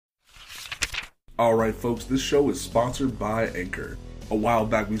Alright folks, this show is sponsored by Anchor. A while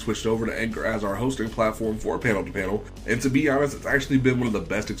back we switched over to Anchor as our hosting platform for Panel to Panel, and to be honest, it's actually been one of the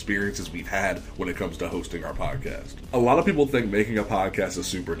best experiences we've had when it comes to hosting our podcast. A lot of people think making a podcast is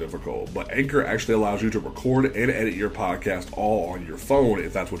super difficult, but Anchor actually allows you to record and edit your podcast all on your phone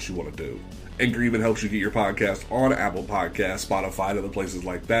if that's what you want to do. Anchor even helps you get your podcast on Apple Podcasts, Spotify, and other places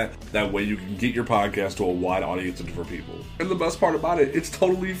like that. That way you can get your podcast to a wide audience of different people. And the best part about it, it's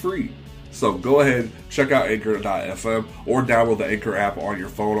totally free. So go ahead, check out Anchor.fm or download the Anchor app on your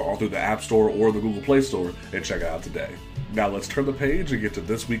phone or through the App Store or the Google Play Store and check it out today. Now let's turn the page and get to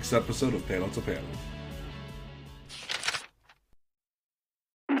this week's episode of Panel to Panel.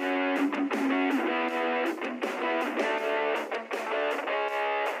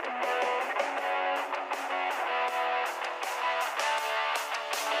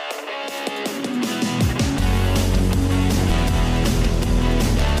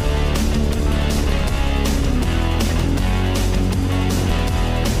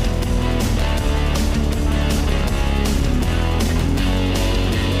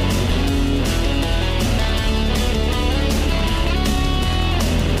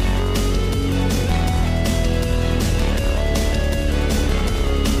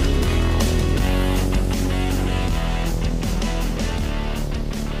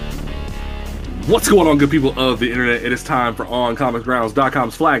 What's going on, good people of the internet? It is time for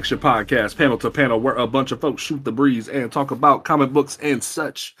OnComicsGrounds.com's flagship podcast, Panel to Panel, where a bunch of folks shoot the breeze and talk about comic books and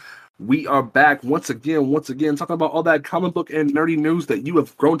such. We are back once again, talking about all that comic book and nerdy news that you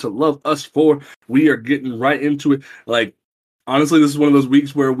have grown to love us for. We are getting right into it. Honestly, this is one of those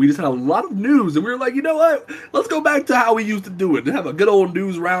weeks where we just had a lot of news, and we were like, you know what? Let's go back to how we used to do it. Have a good old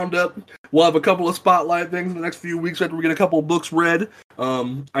news roundup. We'll have a couple of spotlight things in the next few weeks after we get a couple of books read.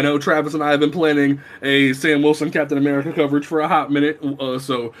 I know Travis and I have been planning a Sam Wilson Captain America coverage for a hot minute,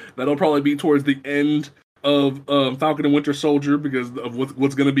 so that'll probably be towards the end of Falcon and Winter Soldier because of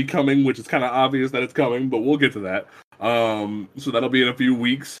what's going to be coming, which is kind of obvious that it's coming, but we'll get to that. So that'll be in a few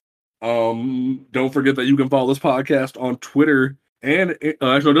weeks. Don't forget that you can follow this podcast on Twitter and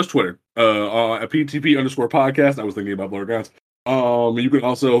actually just Twitter at PTP_podcast. I was thinking about Blur Grounds. You can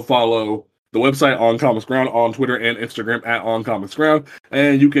also follow the website On Comics Ground on Twitter and Instagram at On Comics Ground,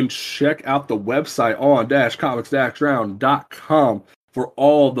 and you can check out the website on comics-ground.com for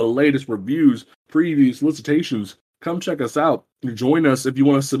all the latest reviews, previews, solicitations. Come check us out. Join us if you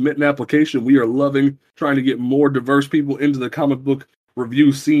want to submit an application. We are loving trying to get more diverse people into the comic book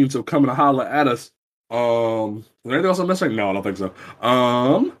review scene, so come and holla at us. Is there anything else I'm missing? No, I don't think so.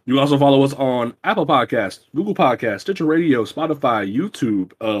 You can also follow us on Apple Podcasts, Google Podcasts, Stitcher Radio, Spotify,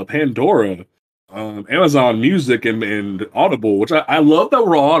 YouTube, Pandora, Amazon Music, and Audible, which I love that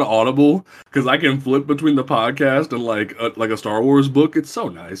we're all on Audible because I can flip between the podcast and like a Star Wars book. It's so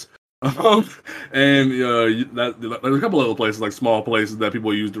nice. And there's a couple other places, like small places that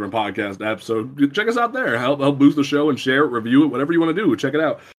people use different podcast apps. So check us out there. Help boost the show and share it, review it, whatever you want to do. Check it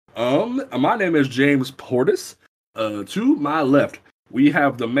out. My name is James Portis. To my left, we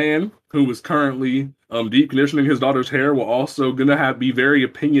have the man who is currently deep conditioning his daughter's hair. We're also gonna be very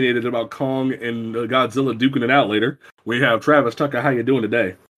opinionated about Kong and Godzilla duking it out later. We have Travis Tucker. How you doing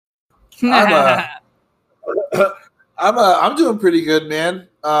today? I'm doing pretty good, man.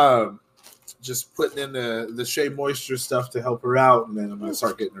 Just putting in the Shea Moisture stuff to help her out, and then I'm gonna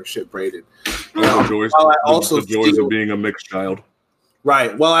start getting her shit braided. The joys of being a mixed child.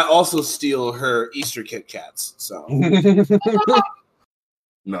 Right. Well, I also steal her Easter Kit Kats. So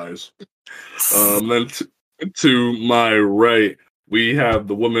nice. Then to my right, we have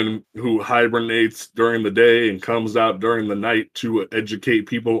the woman who hibernates during the day and comes out during the night to educate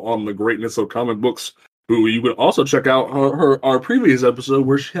people on the greatness of comic books. Who you can also check out our previous episode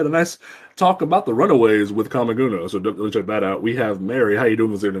where she had a nice talk about the Runaways with Kamiguno. So definitely check that out. We have Mary. How you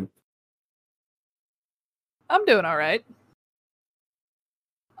doing this evening? I'm doing all right.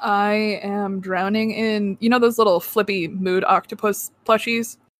 I am drowning in, those little flippy mood octopus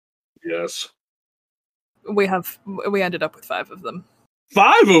plushies? Yes. We ended up with 5 of them.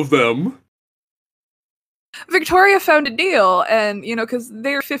 5 of them? Victoria found a deal, and, because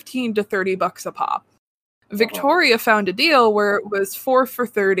they're $15 to $30 a pop. Victoria found a deal where it was 4 for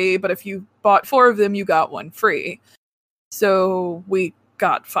 $30, but if you bought 4 of them, you got 1 free. So we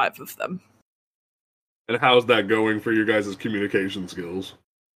got 5 of them. And how's that going for your guys' communication skills?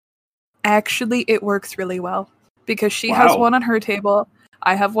 Actually, it works really well because she has one on her table.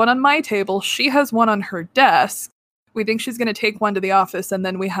 I have one on my table. She has one on her desk. We think she's going to take one to the office, and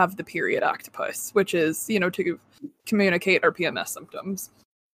then we have the period octopus, which is, to communicate our PMS symptoms.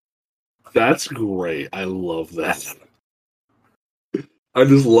 That's great. I love that. I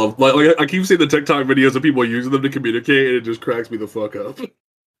just love like I keep seeing the TikTok videos of people using them to communicate, and it just cracks me the fuck up.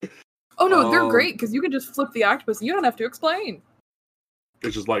 Oh no, they're great because you can just flip the octopus. You don't have to explain.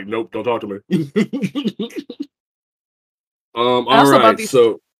 It's just like, nope, don't talk to me. All right,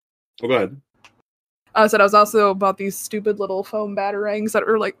 so go ahead. I said I was also about these stupid little foam batarangs that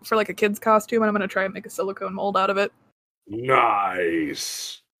are like for like a kid's costume, and I'm gonna try and make a silicone mold out of it.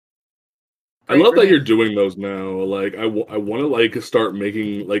 Nice. I love that you're doing those now. Like, I want to like start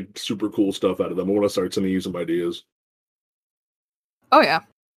making like super cool stuff out of them. I want to start sending you some ideas. Oh yeah,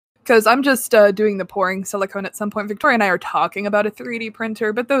 because I'm just doing the pouring silicone at some point. Victoria and I are talking about a 3D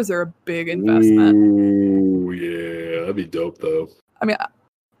printer, but those are a big investment. Ooh, yeah, that'd be dope though. I mean,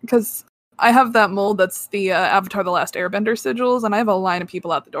 because I have that mold that's the Avatar: The Last Airbender sigils, and I have a line of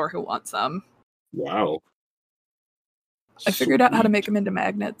people out the door who want some. Wow. I figured out how to make them into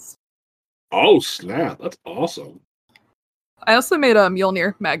magnets. Oh snap! That's awesome. I also made a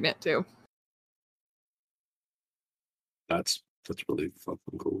Mjolnir magnet too. That's really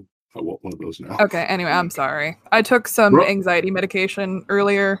fucking cool. I want one of those now. Okay, anyway, I'm sorry. I took some anxiety medication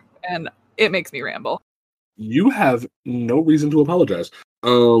earlier, and it makes me ramble. You have no reason to apologize. We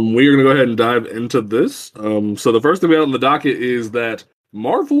are gonna go ahead and dive into this. So the first thing we have on the docket is that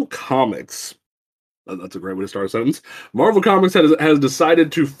Marvel Comics. That's a great way to start a sentence. Marvel Comics has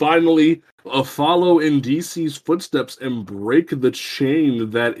decided to finally follow in DC's footsteps and break the chain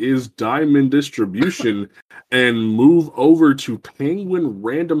that is Diamond Distribution and move over to Penguin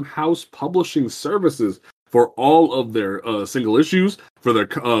Random House Publishing Services for all of their single issues, for their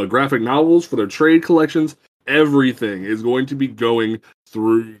graphic novels, for their trade collections. Everything is going to be going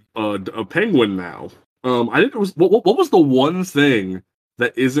through a Penguin now. I think it was what was the one thing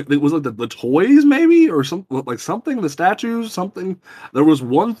that isn't, it was like the toys maybe, or something like something, the statues, something. There was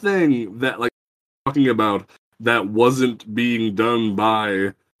one thing that like talking about that wasn't being done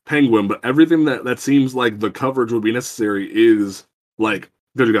by Penguin, but everything that seems like the coverage would be necessary is like,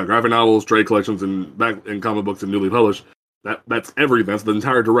 because you got graphic novels, trade collections, and back in comic books and newly published. That's everything. That's the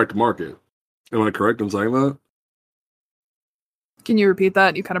entire direct market. Am I correct in saying that? Can you repeat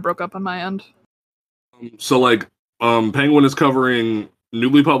that? You kind of broke up on my end. So like, Penguin is covering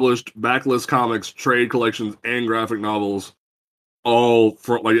newly published backlist comics, trade collections, and graphic novels, all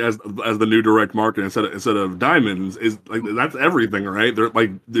for like as the new direct market instead of Diamonds. Is like, that's everything, right? They're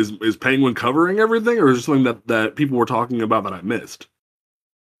like, is Penguin covering everything, or is it something that people were talking about that I missed?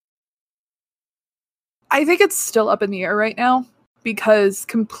 I think it's still up in the air right now because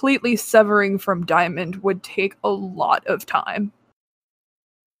completely severing from Diamond would take a lot of time.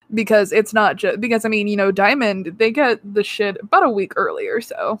 Because it's not just because, I mean, you know, Diamond, they get the shit about a week earlier,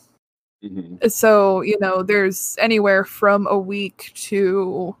 so. Mm-hmm. So, you know, there's anywhere from a week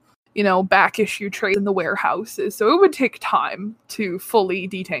to, you know, back issue trade in the warehouses. So it would take time to fully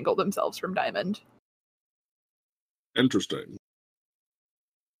detangle themselves from Diamond. Interesting.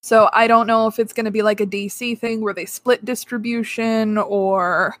 So I don't know if it's going to be like a DC thing where they split distribution,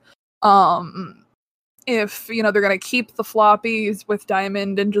 or if, you know, they're going to keep the floppies with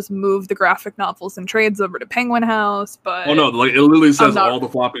Diamond and just move the graphic novels and trades over to Penguin House. But oh no, like it literally says all the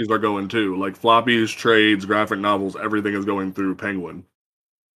floppies are going too. Like floppies, trades, graphic novels, everything is going through Penguin.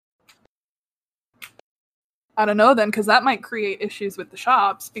 I don't know then, because that might create issues with the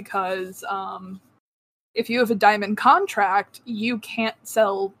shops, because if you have a Diamond contract, you can't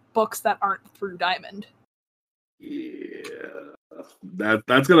sell books that aren't through Diamond. Yeah.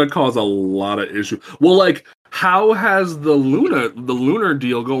 That's gonna cause a lot of issues. Well, like, how has the lunar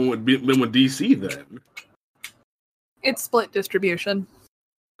deal been with DC then? It's split distribution.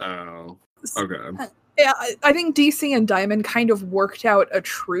 Oh, okay. Yeah, I think DC and Diamond kind of worked out a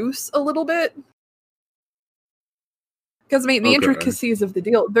truce a little bit. Because, I mean, the intricacies of the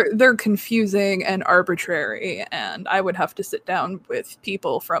deal, they're confusing and arbitrary, and I would have to sit down with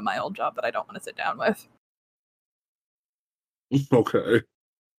people from my old job that I don't want to sit down with. Okay.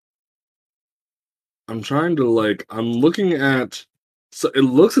 I'm trying to, like, I'm looking at, so it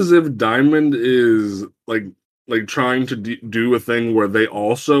looks as if Diamond is, like trying to do a thing where they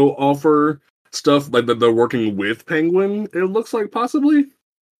also offer stuff, like, that they're working with Penguin, it looks like, possibly.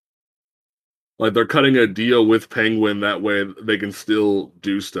 Like, they're cutting a deal with Penguin, that way they can still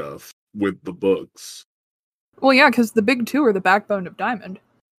do stuff with the books. Well, yeah, because the big two are the backbone of Diamond.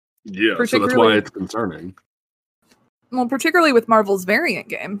 Yeah, so that's why it's concerning. Well, particularly with Marvel's variant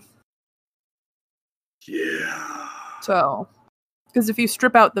game. Yeah. So, because if you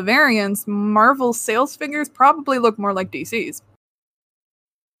strip out the variants, Marvel's sales figures probably look more like DC's.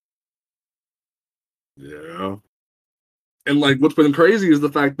 Yeah. And, like, what's been crazy is the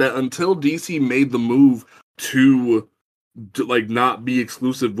fact that until DC made the move to to like not be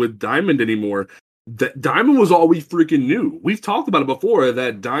exclusive with Diamond anymore. Diamond was all we freaking knew. We've talked about it before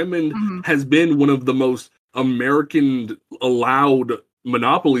that Diamond has been one of the most American allowed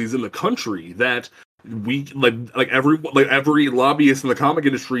monopolies in the country. That we like every lobbyist in the comic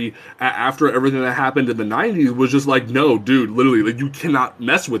industry after everything that happened in the 90s was just like, no, dude, literally, like, you cannot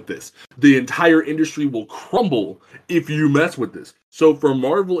mess with this. The entire industry will crumble if you mess with this. So for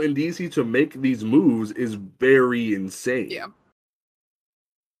Marvel and DC to make these moves is very insane. Yeah.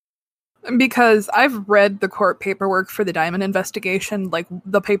 Because I've read the court paperwork for the Diamond investigation, like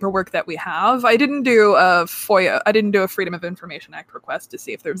the paperwork that we have. I didn't do a FOIA, I didn't do a Freedom of Information Act request to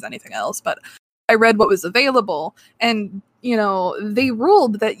see if there was anything else, but I read what was available, and, you know, they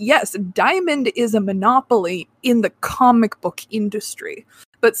ruled that, yes, Diamond is a monopoly in the comic book industry.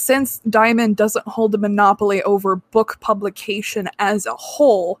 But since Diamond doesn't hold a monopoly over book publication as a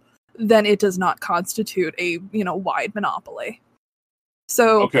whole, then it does not constitute a, you know, wide monopoly.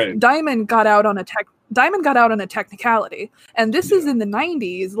 So Diamond got out on a technicality, and this is in the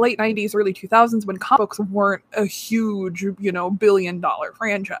 90s, late 90s, early 2000s, when comic books weren't a huge, you know, billion-dollar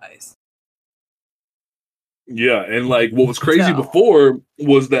franchise. Yeah, and like what was crazy before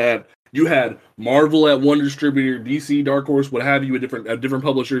was that you had Marvel at one distributor, DC, Dark Horse, what have you, at different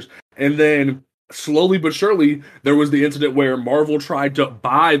publishers, and then slowly but surely there was the incident where Marvel tried to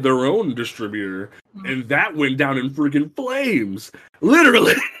buy their own distributor, and that went down in freaking flames,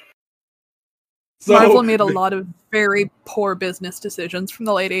 literally. So Marvel made a lot of very poor business decisions from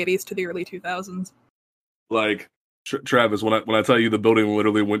the late 80s to the early 2000s. Like Travis, when I tell you the building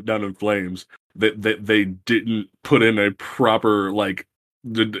literally went down in flames, that they didn't put in a proper like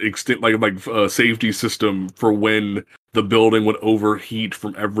safety system for when the building would overheat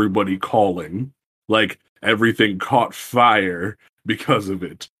from everybody calling. Like, everything caught fire because of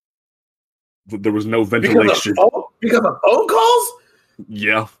it. There was no ventilation. Because of phone calls?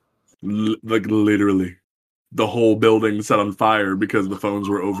 Yeah. Like, literally. The whole building set on fire because the phones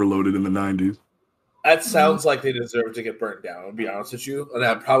were overloaded in the 90s. That sounds like they deserve to get burnt down, I'll be honest with you. And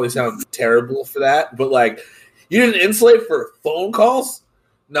that probably sounds terrible for that. But, like, you didn't insulate for phone calls?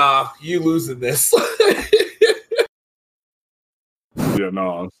 Nah, you losing this. Yeah,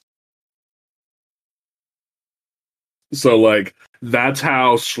 no. So, like, that's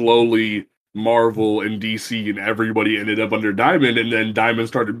how slowly Marvel and DC and everybody ended up under Diamond, and then Diamond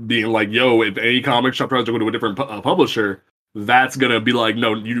started being like, yo, if any comic shop tries to go to a different publisher, that's gonna be like,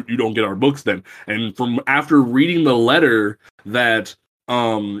 no, you don't get our books then. And from after reading the letter that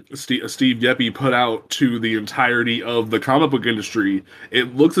Steve Yeppy put out to the entirety of the comic book industry,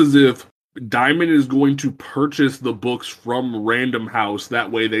 it looks as if Diamond is going to purchase the books from Random House.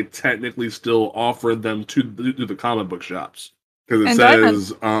 That way, they technically still offer them to the comic book shops, because it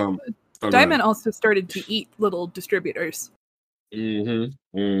says Diamond also started to eat little distributors,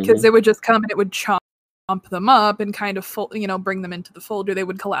 because they would just come and it would chomp them up and kind of bring them into the fold, or they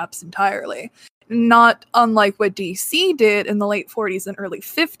would collapse entirely. Not unlike what DC did in the late 40s and early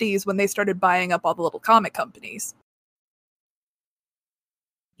 50s when they started buying up all the little comic companies.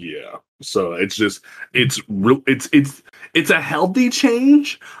 Yeah, so it's just it's a healthy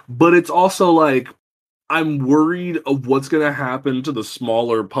change, but it's also like, I'm worried of what's gonna happen to the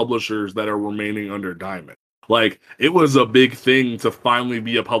smaller publishers that are remaining under Diamond. Like, it was a big thing to finally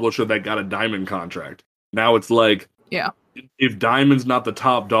be a publisher that got a Diamond contract. Now it's like, yeah, if Diamond's not the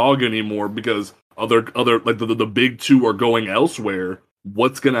top dog anymore because other like the big two are going elsewhere,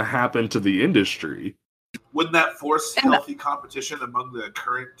 what's gonna happen to the industry? Wouldn't that force healthy competition among the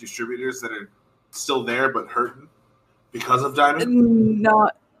current distributors that are still there but hurting because of Diamond?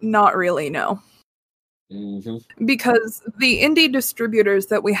 Not really, no. Because the indie distributors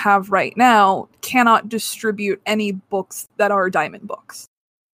that we have right now cannot distribute any books that are Diamond books.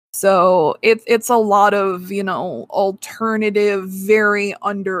 So it's a lot of, alternative, very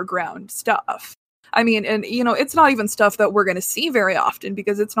underground stuff. I mean, and, it's not even stuff that we're going to see very often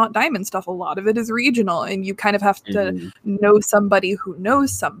because it's not Diamond stuff. A lot of it is regional, and you kind of have to know somebody who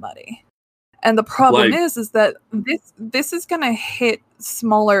knows somebody. And the problem is that this is going to hit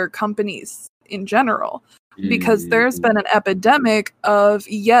smaller companies in general, because there's been an epidemic of,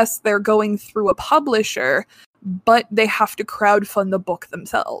 yes, they're going through a publisher, but they have to crowdfund the book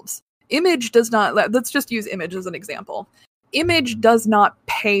themselves. Image does not, let's just use Image as an example. Image does not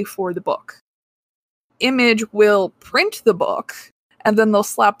pay for the book. Image will print the book, and then they'll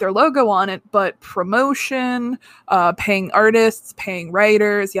slap their logo on it, but promotion, paying artists, paying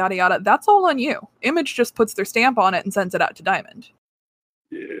writers, yada yada, that's all on you. Image just puts their stamp on it and sends it out to Diamond.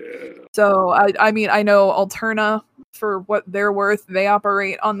 Yeah. So, I mean, I know Alterna for what they're worth. They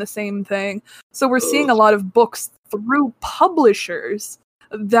operate on the same thing. So we're seeing a lot of books through publishers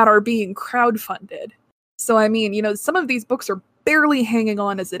that are being crowdfunded. So, I mean, you know, some of these books are barely hanging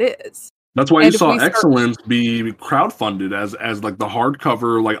on as it is. That's why you saw Excellence be crowdfunded as like the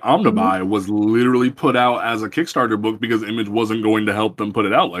hardcover, like Omnibuy was literally put out as a Kickstarter book because Image wasn't going to help them put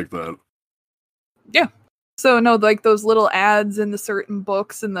it out like that. Yeah. So no, like those little ads in the certain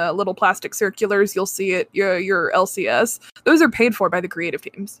books and the little plastic circulars you'll see at your LCS, those are paid for by the creative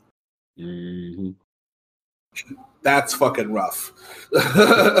teams. Mm-hmm. That's fucking rough.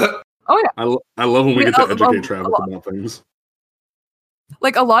 Oh yeah. I love when we get to educate Travis about things.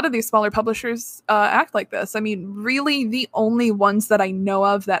 Like, a lot of these smaller publishers act like this. I mean, really, the only ones that I know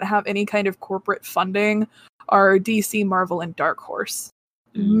of that have any kind of corporate funding are DC, Marvel, and Dark Horse.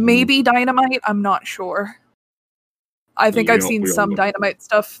 Maybe Dynamite, I'm not sure. I think I've seen some Dynamite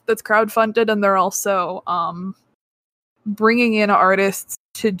stuff that's crowdfunded, and they're also bringing in artists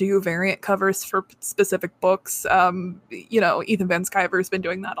to do variant covers for specific books. You know, Ethan Van Sciver's been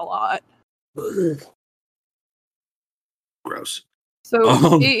doing that a lot. Gross.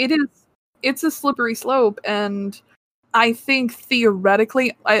 So it's a slippery slope, and I think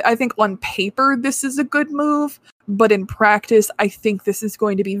theoretically, I think on paper this is a good move, but in practice, I think this is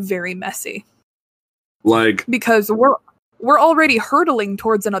going to be very messy. Like, because we're already hurtling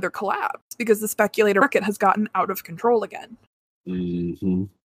towards another collapse because the speculator market has gotten out of control again. Mm-hmm.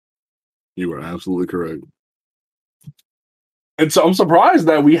 You are absolutely correct. And so I'm surprised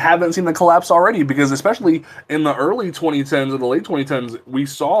that we haven't seen the collapse already, because especially in the early 2010s or the late 2010s, we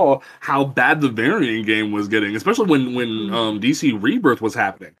saw how bad the variant game was getting, especially when DC Rebirth was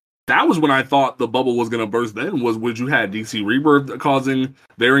happening. That was when I thought the bubble was going to burst then, was when you had DC Rebirth causing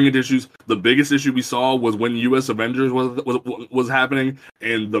variant issues. The biggest issue we saw was when US Avengers was happening,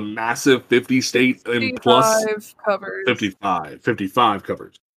 and the massive 50 state and plus covers. 55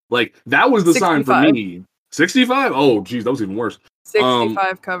 covers. Like, that was the 65. Sign for me. 65? Oh, geez, that was even worse.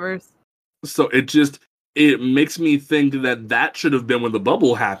 65 covers. So it makes me think that should have been when the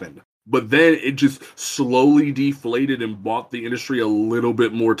bubble happened. But then it just slowly deflated and bought the industry a little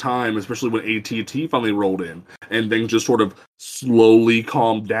bit more time, especially when AT&T finally rolled in. And things just sort of slowly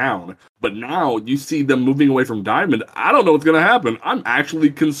calmed down. But now you see them moving away from Diamond. I don't know what's going to happen. I'm actually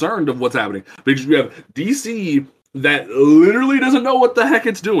concerned of what's happening. Because you have DC that literally doesn't know what the heck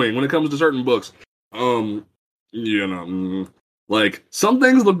it's doing when it comes to certain books. You know, like, some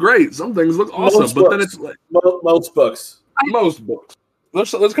things look great, some things look awesome, but then it's like most books.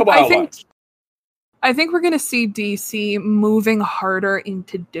 Let's come out. I think we're gonna see DC moving harder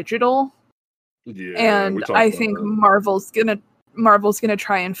into digital. Yeah, and I think Marvel's gonna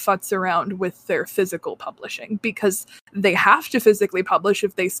try and futz around with their physical publishing, because they have to physically publish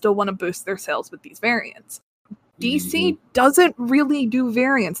if they still want to boost their sales with these variants. DC doesn't really do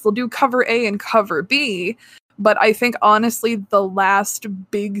variants. They'll do cover A and cover B, but I think, honestly, the last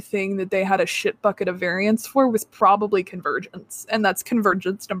big thing that they had a shit bucket of variants for was probably Convergence, and that's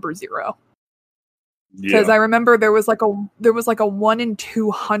Convergence number 0. Because I remember there was like a 1 in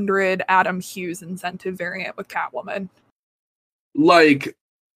 200 Adam Hughes incentive variant with Catwoman. Like,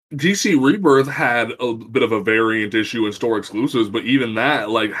 DC Rebirth had a bit of a variant issue in store exclusives, but even that,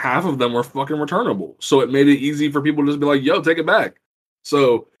 like, half of them were fucking returnable. So it made it easy for people to just be like, yo, take it back.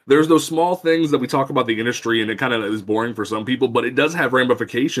 So there's those small things that we talk about the industry, and it kind of is boring for some people, but it does have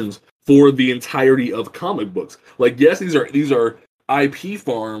ramifications for the entirety of comic books. Like, yes, these are IP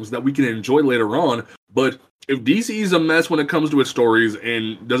farms that we can enjoy later on, but if DC is a mess when it comes to its stories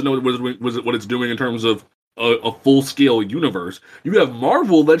and doesn't know what it's doing in terms of a full-scale universe, you have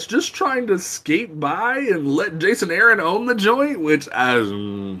Marvel that's just trying to skate by and let Jason Aaron own the joint, which I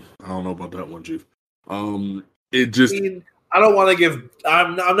don't know about that one, Chief. It just... I don't want to give...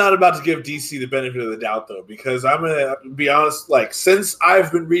 I'm not about to give DC the benefit of the doubt, though, because I'm going to be honest, like, since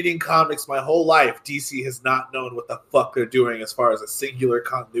I've been reading comics my whole life, DC has not known what the fuck they're doing as far as a singular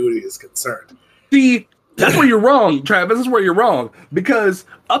continuity is concerned. See, that's where you're wrong, Travis. This is where you're wrong. Because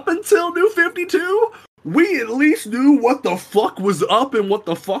up until New 52... we at least knew what the fuck was up and what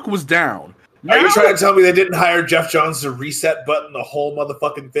the fuck was down. Now, are you trying to tell me they didn't hire Jeff Johns to reset button the whole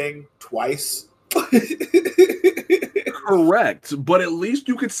motherfucking thing twice? Correct. But at least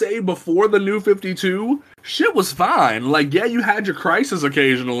you could say before the New 52, shit was fine. Like, yeah, you had your crisis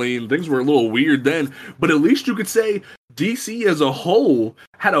occasionally and things were a little weird then, but at least you could say DC as a whole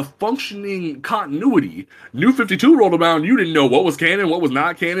had a functioning continuity. New 52 rolled around, you didn't know what was canon, what was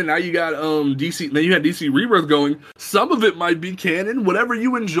not canon. Now you got DC, then you had DC Rebirth going. Some of it might be canon. Whatever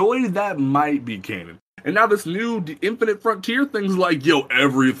you enjoy, that might be canon. And now this new Infinite Frontier thing's like, yo,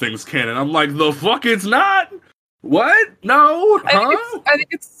 everything's canon. I'm like, the fuck it's not? What? No? I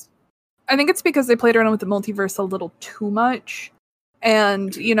think it's because they played around with the multiverse a little too much.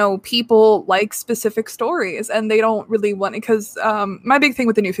 And, people like specific stories and they don't really want it. Because my big thing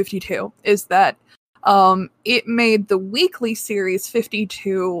with the New 52 is that it made the weekly series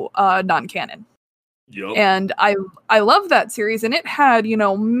 52 non-canon. Yep. And I love that series, and it had,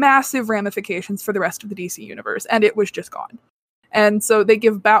 massive ramifications for the rest of the DC universe, and it was just gone. And so they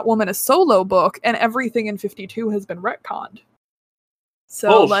give Batwoman a solo book, and everything in 52 has been retconned.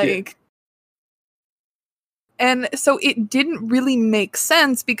 So, and so it didn't really make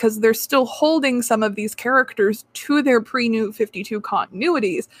sense because they're still holding some of these characters to their pre-New 52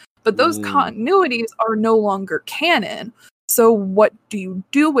 continuities, but those continuities are no longer canon. So what do you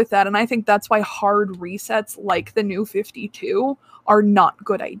do with that? And I think that's why hard resets like the New 52 are not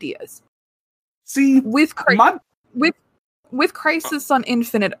good ideas. See, with Crisis on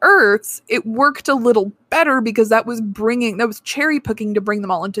Infinite Earths, it worked a little better because that was cherry picking to bring them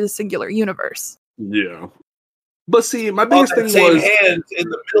all into a singular universe. Yeah. But see, my biggest thing was hand in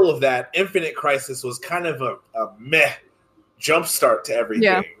the middle of that, Infinite Crisis was kind of a meh jumpstart to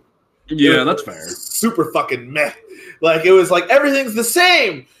everything. Yeah, that's fair. Super fucking meh. Like, it was like, everything's the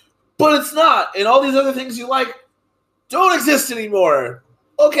same, but it's not. And all these other things you like don't exist anymore.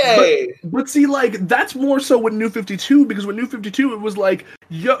 Okay. But see, like, that's more so with New 52, because with New 52, it was like,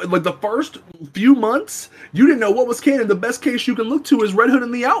 like the first few months, you didn't know what was canon. The best case you can look to is Red Hood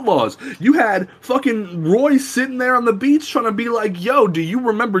and the Outlaws. You had fucking Roy sitting there on the beach trying to be like, yo, do you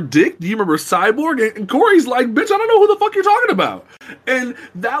remember Dick? Do you remember Cyborg? And Corey's like, bitch, I don't know who the fuck you're talking about. And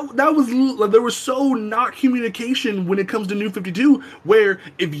that was, like, there was so not communication when it comes to New 52, where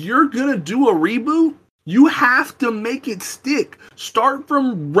if you're gonna do a reboot, you have to make it stick. Start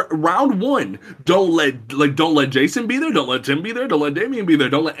from round one. Don't let Jason be there. Don't let Tim be there. Don't let Damian be there.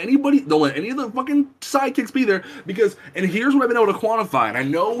 Don't let any of the fucking sidekicks be there. Because, and here's what I've been able to quantify. And I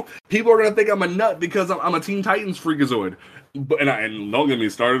know people are gonna think I'm a nut because I'm a Teen Titans freakazoid. And don't get me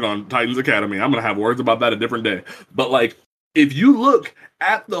started on Titans Academy. I'm gonna have words about that a different day. But like, if you look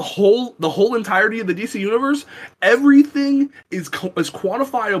at the whole entirety of the DC universe, everything is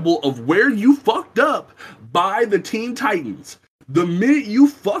quantifiable of where you fucked up by the Teen Titans. The minute you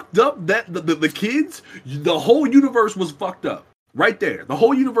fucked up the kids, the whole universe was fucked up. Right there. The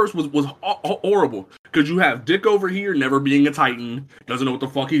whole universe was horrible. Because you have Dick over here never being a Titan, doesn't know what the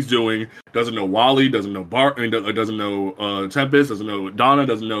fuck he's doing, doesn't know Wally, doesn't know doesn't know Tempest, doesn't know Donna,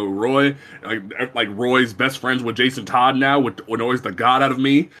 doesn't know Roy. Like Roy's best friends with Jason Todd now, which annoys the god out of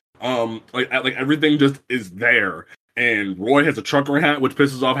me. Like everything just is there. And Roy has a trucker hat, which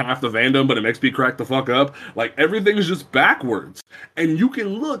pisses off half the fandom, but it makes me crack the fuck up. Like, everything's just backwards. And you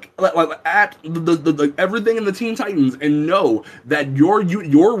can look at the everything in the Teen Titans and know that your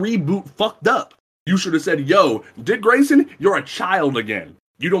reboot fucked up. You should have said, yo, Dick Grayson, you're a child again.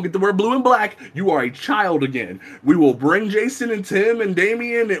 You don't get to wear blue and black. You are a child again. We will bring Jason and Tim and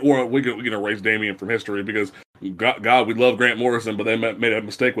Damian, or we can erase Damian from history because, God, we love Grant Morrison, but they made a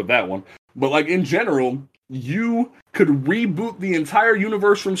mistake with that one. But, like, in general, you could reboot the entire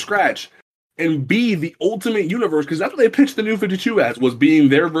universe from scratch and be the Ultimate Universe, because that's what they pitched the New 52 as, was being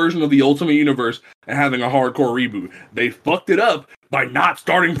their version of the Ultimate Universe and having a hardcore reboot. They fucked it up by not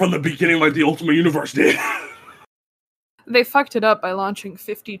starting from the beginning like the Ultimate Universe did. They fucked it up by launching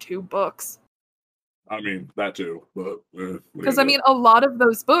 52 books. I mean, that too. Because, I mean, a lot of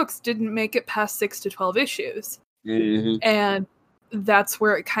those books didn't make it past 6 to 12 issues. Mm-hmm. And that's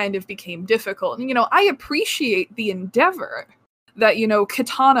where it kind of became difficult. And, I appreciate the endeavor that,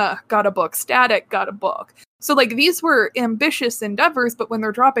 Katana got a book, Static got a book. So, like, these were ambitious endeavors, but when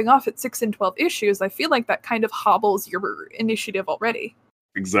they're dropping off at 6 and 12 issues, I feel like that kind of hobbles your initiative already.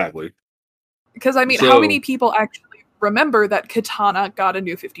 Exactly. Because, I mean, how many people actually remember that Katana got a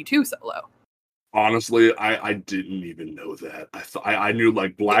New 52 solo? Honestly, I didn't even know that. I knew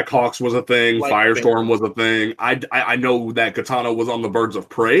like Blackhawks was a thing, Firestorm was a thing. I know that Katana was on the Birds of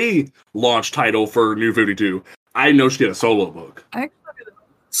Prey launch title for New 52. I know she had a solo book.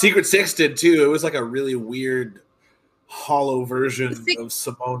 Secret Six did too. It was like a really weird, hollow version of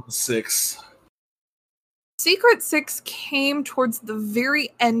Simone 6. Secret Six came towards the very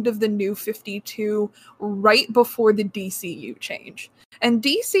end of the New 52, right before the DCU change. And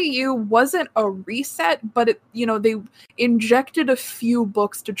DCU wasn't a reset, but they injected a few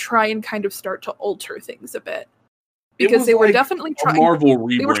books to try and kind of start to alter things a bit. Because they were definitely trying... a Marvel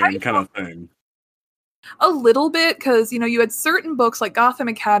rebrand kind of thing. A little bit, because, you had certain books like Gotham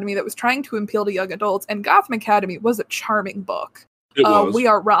Academy that was trying to appeal to young adults, and Gotham Academy was a charming book. It was.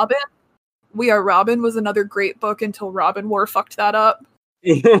 We Are Robin was another great book until Robin War fucked that up.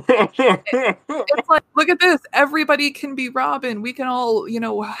 It's like, look at this. Everybody can be Robin. We can all,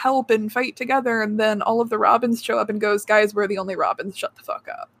 help and fight together. And then all of the Robins show up and goes, guys, we're the only Robins. Shut the fuck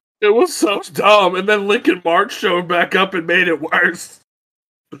up. It was so dumb. And then Lincoln March showed back up and made it worse.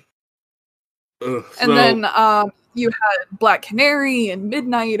 And then you had Black Canary and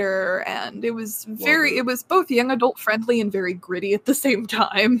Midnighter, and it was it was both young adult friendly and very gritty at the same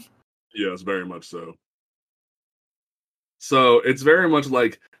time. Yes, very much so. So it's very much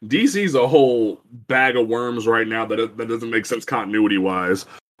like DC's a whole bag of worms right now that doesn't make sense continuity wise.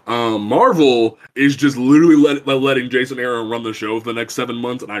 Marvel is just literally letting Jason Aaron run the show for the next 7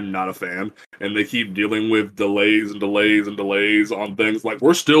 months, and I'm not a fan. And they keep dealing with delays on things. Like,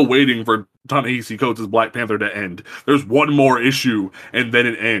 we're still waiting for Ta-Nehisi Coates' Black Panther to end. There's one more issue, and then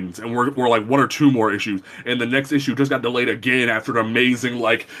it ends. And we're like 1 or 2 more issues. And the next issue just got delayed again after an amazing,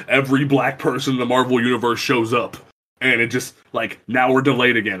 like, every black person in the Marvel Universe shows up. And it just, like, now we're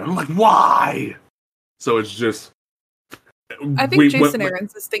delayed again. I'm like, why? So it's just... I think Jason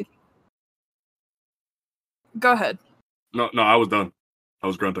Aaron's is thinking... Go ahead. No, I was done. I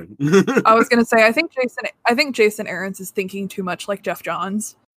was grunting. I was gonna say, I think Jason Aaron's is thinking too much like Geoff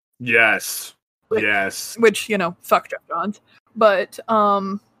Johns. Yes. Yes. Which, fuck Geoff Johns. But,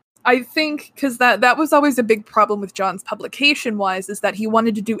 I think, because that was always a big problem with Johns publication-wise, is that he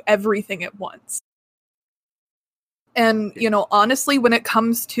wanted to do everything at once. And, honestly, when it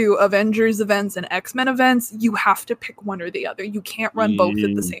comes to Avengers events and X-Men events, you have to pick one or the other. You can't run both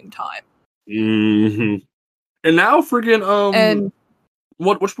at the same time. Mm-hmm. And now friggin'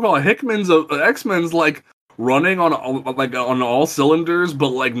 what you call it? Hickman's X-Men's like running on all cylinders, but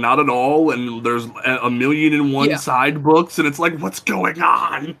like not at all. And there's a million and one side books, and it's like, what's going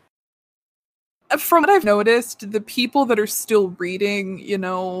on? From what I've noticed, the people that are still reading,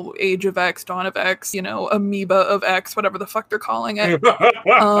 Age of X, Dawn of X, Amoeba of X, whatever the fuck they're calling it,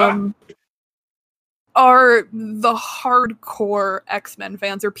 are the hardcore X-Men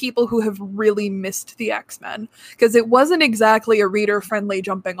fans, or people who have really missed the X-Men, because it wasn't exactly a reader-friendly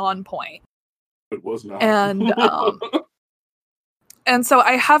jumping on point. It was not. And so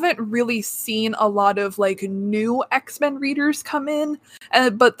I haven't really seen a lot of like new X-Men readers come in,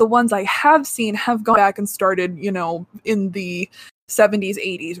 but the ones I have seen have gone back and started, in the 70s,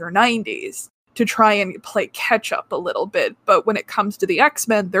 80s, or 90s to try and play catch up a little bit. But when it comes to the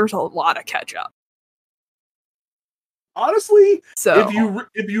X-Men, there's a lot of catch up. Honestly, so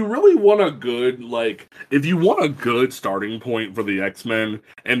if you really want if you want a good starting point for the X-Men,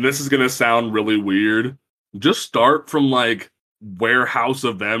 and this is gonna sound really weird, just start from like where House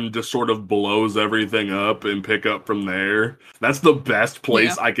of M just sort of blows everything up and pick up from there. That's the best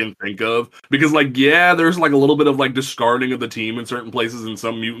place I can think of. Because there's like a little bit of like discarding of the team in certain places, and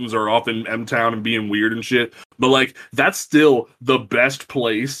some mutants are off in M-Town and being weird and shit. But like, that's still the best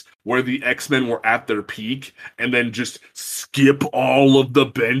place where the X-Men were at their peak, and then just skip all of the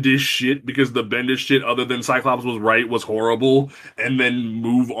Bendis shit, because the Bendis shit, other than Cyclops was right, was horrible, and then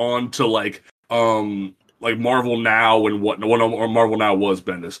move on to like Marvel Now and what Marvel Now was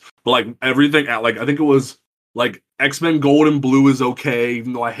Bendis. But like everything I think it was like X-Men Gold and Blue is okay,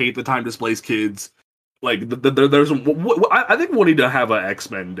 even though I hate the Time Displaced Kids. Like there's I think we'll need to have an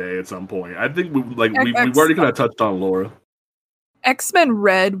X-Men day at some point. I think we've already kind of touched on Laura. X-Men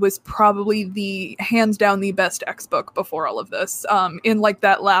Red was probably the hands down the best X book before all of this. In like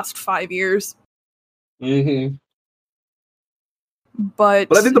that last 5 years. Mm-hmm.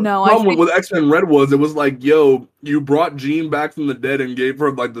 But I think the problem with X-Men Red was, it was like, yo, you brought Jean back from the dead and gave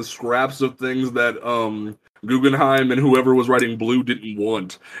her like the scraps of things that Guggenheim and whoever was writing Blue didn't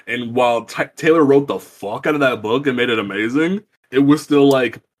want. And while Taylor wrote the fuck out of that book and made it amazing, it was still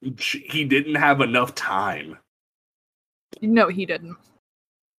like he didn't have enough time. No, he didn't.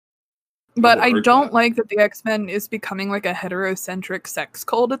 But I don't like that the X-Men is becoming like a heterocentric sex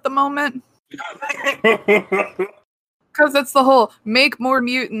cult at the moment. Because it's the whole make more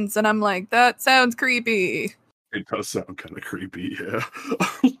mutants, and I'm like, that sounds creepy. It does sound kind of creepy, yeah.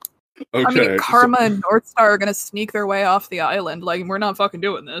 Okay, I mean, Karma and Northstar are gonna sneak their way off the island. Like, we're not fucking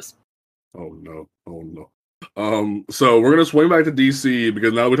doing this. Oh no. So we're gonna swing back to DC,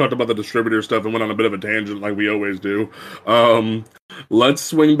 because now we talked about the distributor stuff and went on a bit of a tangent like we always do. Let's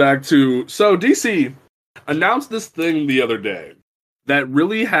swing back to... So DC announced this thing the other day that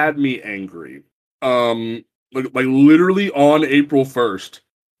really had me angry. Like literally on April 1st,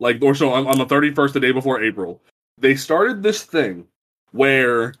 on the 31st, the day before April, they started this thing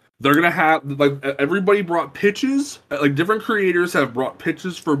where they're gonna have everybody brought pitches, different creators have brought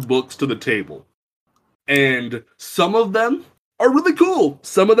pitches for books to the table, and some of them are really cool.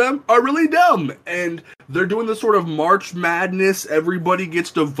 Some of them are really dumb. And they're doing this sort of March Madness. Everybody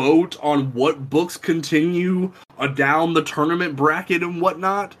gets to vote on what books continue down the tournament bracket and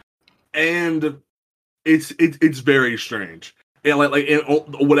whatnot. And it's very strange. And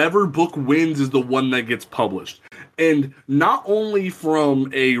whatever book wins is the one that gets published. And not only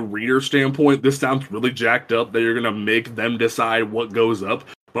from a reader standpoint, this sounds really jacked up that you're going to make them decide what goes up,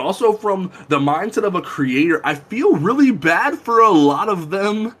 but also from the mindset of a creator, I feel really bad for a lot of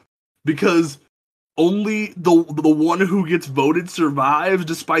them because only the one who gets voted survives,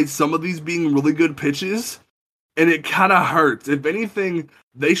 despite some of these being really good pitches. And it kind of hurts. If anything,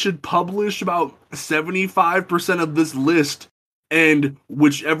 they should publish about 75% of this list, and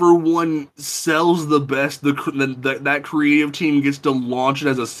whichever one sells the best, that creative team gets to launch it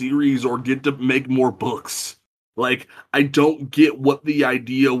as a series or get to make more books. Like, I don't get what the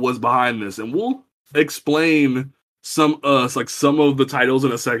idea was behind this, and we'll explain some of the titles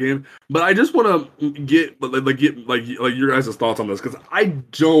in a second. But I just want to get your guys' thoughts on this, because I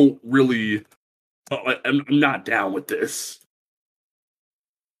don't really. I'm not down with this.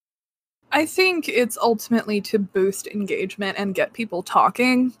 I think it's ultimately to boost engagement and get people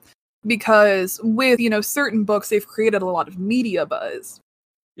talking, because with, certain books, they've created a lot of media buzz.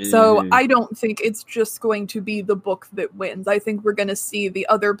 So I don't think it's just going to be the book that wins. I think we're going to see the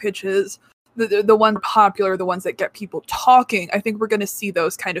other pitches, the ones popular, the ones that get people talking. I think we're going to see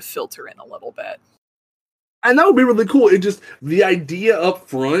those kind of filter in a little bit. And that would be really cool. It just, the idea up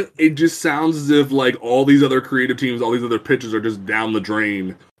front, it just sounds as if like all these other creative teams, all these other pitches are just down the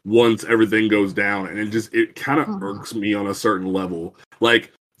drain once everything goes down. And it kind of irks me on a certain level.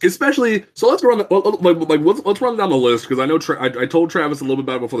 Like, especially, so let's run let's run down the list, because I know I told Travis a little bit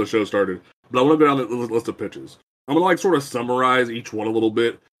about it before the show started, but I want to go down the list of pitches. I'm going to sort of summarize each one a little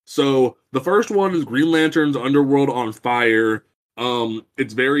bit. So the first one is Green Lantern's Underworld on Fire.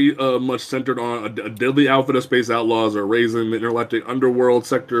 It's very much centered on a deadly outfit of space outlaws are raising the intergalactic underworld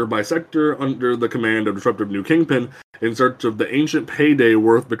sector by sector under the command of disruptive new Kingpin in search of the ancient payday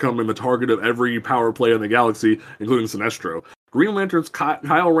worth becoming the target of every power play in the galaxy, including Sinestro. Green Lantern's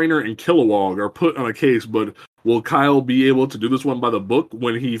Kyle Rayner and Kilowog are put on a case, but will Kyle be able to do this one by the book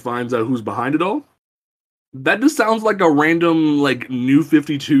when he finds out who's behind it all? That just sounds like a random, New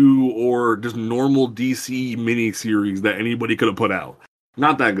 52 or just normal DC miniseries that anybody could have put out.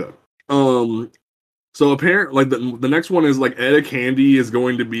 Not that good. So apparently, the next one is Etta Candy is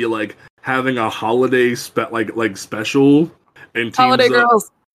going to be having a holiday special and Holiday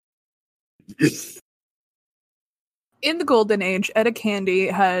Girls. In the Golden Age, Etta Candy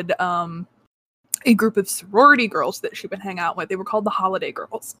had a group of sorority girls that she would hang out with. They were called the Holiday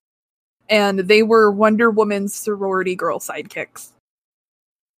Girls. And they were Wonder Woman's sorority girl sidekicks.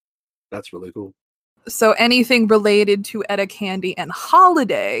 That's really cool. So anything related to Etta Candy and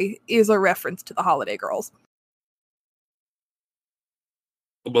Holiday is a reference to the Holiday Girls.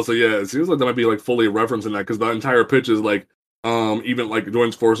 But so yeah, it seems like that might be fully referencing that, because the entire pitch is even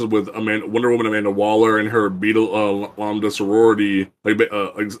joins forces with Wonder Woman Amanda Waller and her Beetle Lambda sorority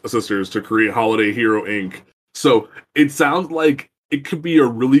sisters to create Holiday Hero Inc. So it sounds like it could be a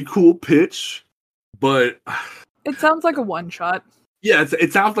really cool pitch, but it sounds like a one-shot. Yeah,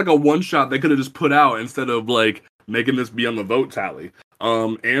 it sounds like a one-shot they could have just put out instead of making this be on the vote tally.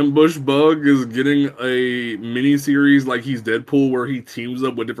 Ambush Bug is getting a mini-series like he's Deadpool, where he teams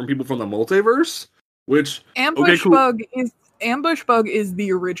up with different people from the multiverse, which Ambush Bug is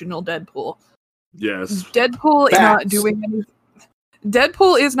the original Deadpool. Yes. Deadpool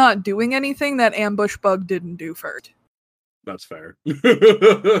is not doing anything that Ambush Bug didn't do first. That's fair.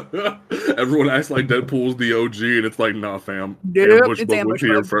 Everyone acts like Deadpool's the OG, and it's nah, fam. Yep, Ambush Bug was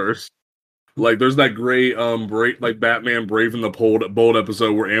here first. There's that great Batman Brave and the Bold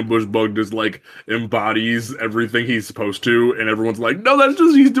episode where Ambush Bug just embodies everything he's supposed to, and everyone's no, that's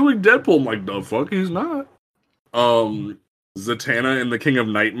just he's doing Deadpool. I'm the fuck, he's not. Zatanna and the King of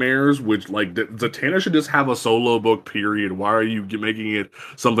Nightmares, which Zatanna should just have a solo book, period. Why are you making it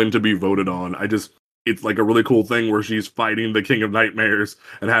something to be voted on? It's a really cool thing where she's fighting the King of Nightmares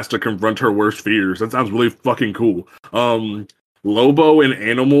and has to confront her worst fears. That sounds really fucking cool. Lobo and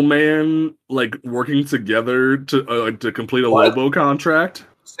Animal Man working together to complete a Lobo contract.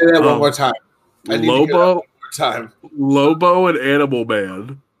 Say that one more time. Lobo and Animal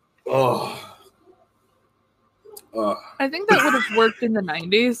Man. Oh. I think that would have worked in the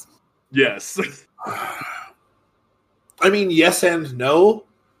 90s. Yes. I mean, yes and no.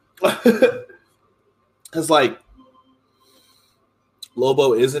 Because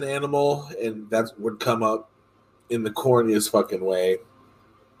Lobo is an animal, and that would come up in the corniest fucking way.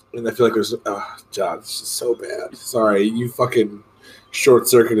 And I feel like there's John, this is so bad. Sorry, you fucking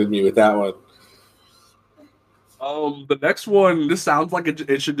short-circuited me with that one. The next one, this sounds like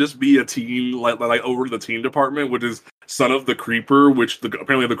it should just be a teen, like over the teen department, which is Son of the Creeper, which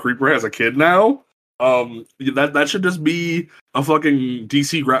apparently the Creeper has a kid now. That should just be a fucking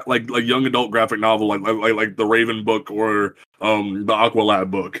DC like young adult graphic novel, like the Raven book or the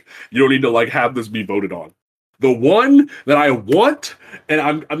Aqualad book. You don't need to like have this be voted on. The one that I want, and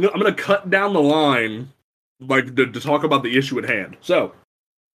I'm gonna cut down the line, like to talk about the issue at hand. So,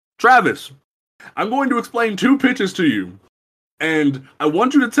 Travis, I'm going to explain 2 pitches to you, and I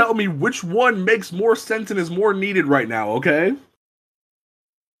want you to tell me which one makes more sense and is more needed right now, okay?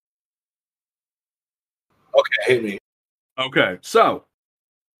 Okay, hit me. Okay, so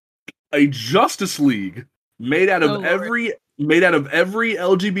a Justice League made out of every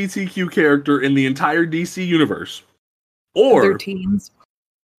LGBTQ character in the entire DC universe, or they're teens.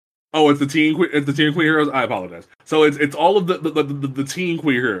 Oh, it's the teen queer heroes. I apologize. So it's all of the teen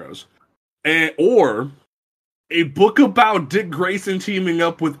queer heroes, or a book about Dick Grayson teaming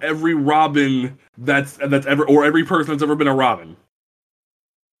up with every Robin that's ever, or every person that's ever been a Robin.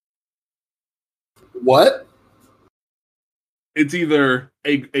 What? It's either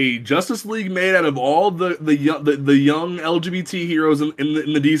a Justice League made out of all the young LGBT heroes in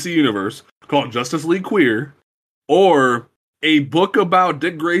the DC universe called Justice League Queer, or a book about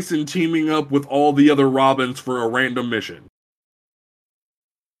Dick Grayson teaming up with all the other Robins for a random mission.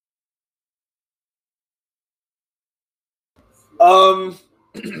 I'm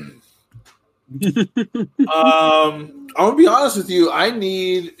gonna be honest with you. I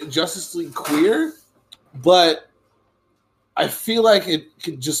need Justice League Queer, but I feel like it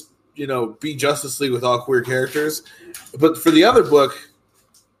could just, be Justice League with all queer characters. But for the other book,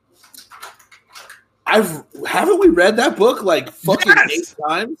 haven't we read that book like fucking 8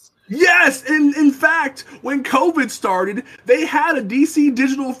 times? Yes, and in fact, when COVID started, they had a DC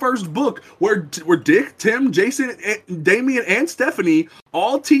Digital First book where Dick, Tim, Jason, Damian, and Stephanie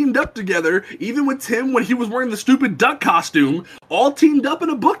all teamed up together, even with Tim when he was wearing the stupid duck costume, all teamed up in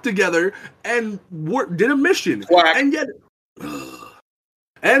a book together and did a mission. Quack. And yet,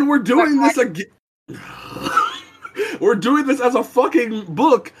 and we're doing this again. We're doing this as a fucking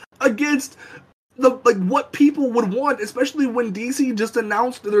book against what people would want, especially when DC just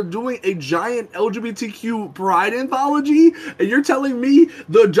announced that they're doing a giant LGBTQ pride anthology, and you're telling me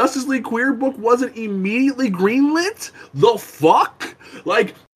the Justice League Queer book wasn't immediately greenlit? The fuck?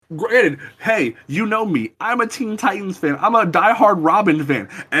 Like, granted, hey, you know me, I'm a Teen Titans fan, I'm a diehard Robin fan,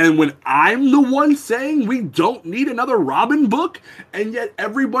 and when I'm the one saying we don't need another Robin book, and yet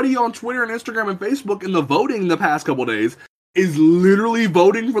everybody on Twitter and Instagram and Facebook in the voting the past couple days is literally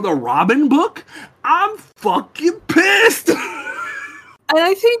voting for the Robin book, I'm fucking pissed! And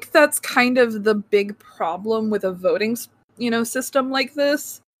I think that's kind of the big problem with a voting, system like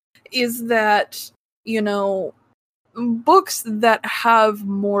this, is that, books that have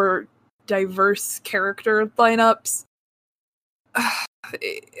more diverse character lineups,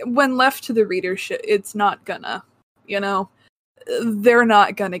 when left to the readership, it's not gonna, they're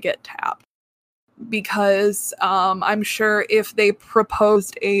not gonna get tapped. Because I'm sure if they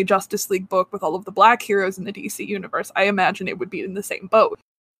proposed a Justice League book with all of the black heroes in the DC universe, I imagine it would be in the same boat.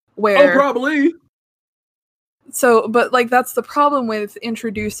 Where, probably. So, but that's the problem with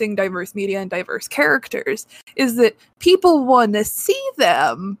introducing diverse media and diverse characters, is that people want to see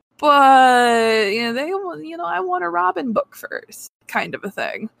them, but they want, I want a Robin book first, kind of a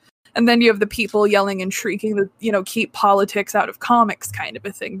thing. And then you have the people yelling and shrieking that, keep politics out of comics, kind of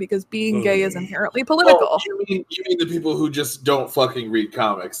a thing, because being gay is inherently political. Oh, you mean the people who just don't fucking read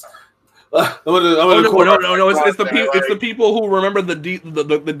comics? No. It's the people who remember the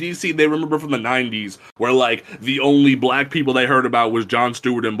DC. They remember from the 90s, where the only black people they heard about was Jon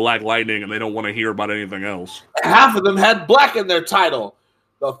Stewart and Black Lightning, and they don't want to hear about anything else. Half of them had black in their title.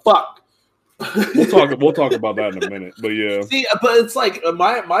 The fuck. We'll talk about that in a minute, but yeah. See, but it's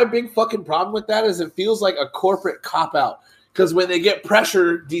my big fucking problem with that is it feels like a corporate cop out. Because when they get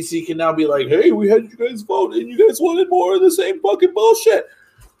pressure, DC can now be like, "Hey, we had you guys vote, and you guys wanted more of the same fucking bullshit."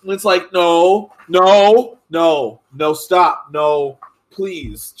 And it's like, no, stop, no,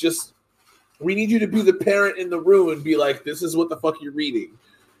 please, we need you to be the parent in the room and be like, "This is what the fuck you're reading."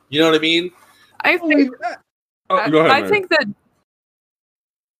 You know what I mean? I think. Go ahead, I think that.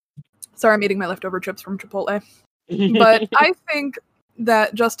 Sorry, I'm eating my leftover chips from Chipotle. But I think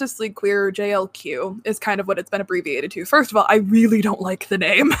that Justice League Queer, JLQ, is kind of what it's been abbreviated to. First of all, I really don't like the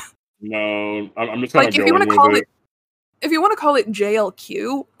name. No, I'm just kind of if you want to call it, if you want to call it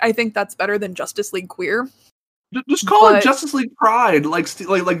JLQ, I think that's better than Justice League Queer. Just call it Justice League Pride. Like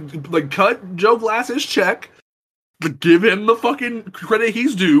cut Joe Glass's check. Give him the fucking credit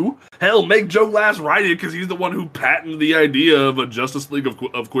he's due. Hell, make Joe Glass write it because he's the one who patented the idea of a Justice League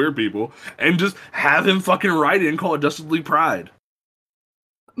of queer people, and just have him fucking write it and call it Justice League Pride.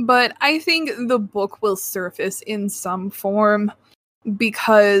 But I think the book will surface in some form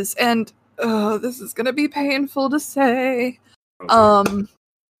because, and this is gonna be painful to say, okay.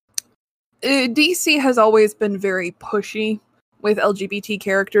 DC has always been very pushy with LGBT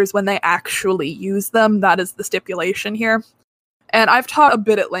characters when they actually use them. That is the stipulation here. And I've taught a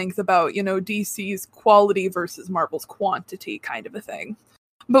bit at length about, DC's quality versus Marvel's quantity kind of a thing.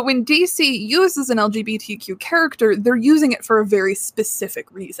 But when DC uses an LGBTQ character, they're using it for a very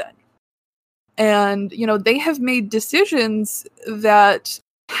specific reason. And, they have made decisions that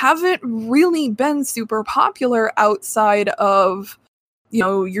haven't really been super popular outside of,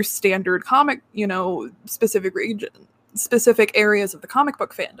 your standard comic, specific areas of the comic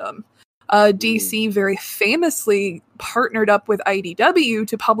book fandom. DC very famously partnered up with IDW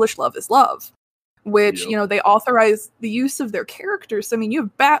to publish Love is Love, which, they authorized the use of their characters. I mean, you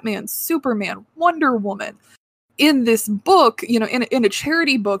have Batman, Superman, Wonder Woman in this book, in a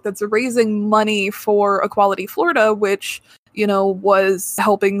charity book that's raising money for Equality Florida, which, was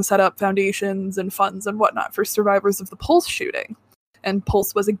helping set up foundations and funds and whatnot for survivors of the Pulse shooting. And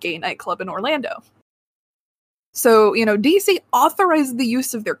Pulse was a gay nightclub in Orlando. So, DC authorized the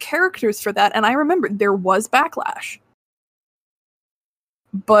use of their characters for that, and I remember there was backlash.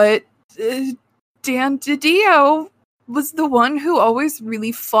 But Dan DiDio was the one who always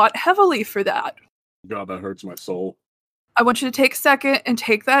really fought heavily for that. God, that hurts my soul. I want you to take a second and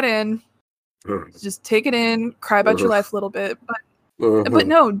take that in. Just take it in, cry about your life a little bit. But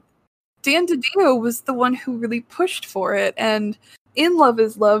no, Dan DiDio was the one who really pushed for it, and in Love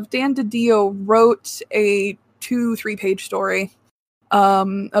is Love, Dan DiDio wrote a 2-3 page story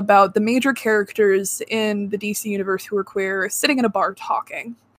about the major characters in the DC universe who are queer sitting in a bar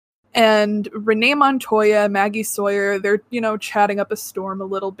talking. And Renee Montoya, Maggie Sawyer, they're, chatting up a storm a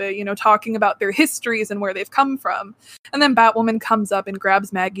little bit, talking about their histories and where they've come from. And then Batwoman comes up and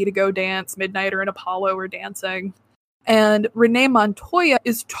grabs Maggie to go dance. Midnighter and Apollo are dancing. And Renee Montoya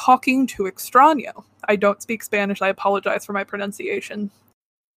is talking to Extraño. I don't speak Spanish. I apologize for my pronunciation.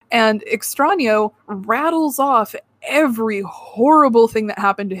 And Extraño rattles off every horrible thing that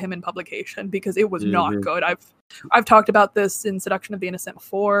happened to him in publication because it was not good. I've talked about this in Seduction of the Innocent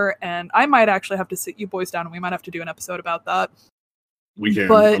before, and I might actually have to sit you boys down and we might have to do an episode about that. We can.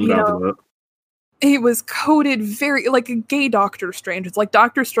 But, I'm down for that. It was coded very like a gay Doctor Strange. It's like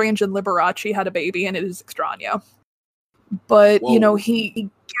Doctor Strange and Liberace had a baby, and it is Extraño. But, whoa.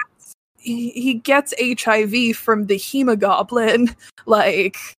 He gets HIV from the Hemogoblin,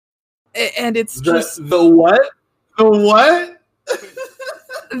 and it's just the what? The what?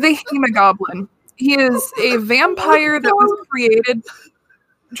 The Hemogoblin. He is a vampire that was created.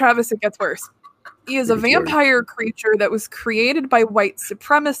 Travis, it gets worse. He is a vampire creature that was created by white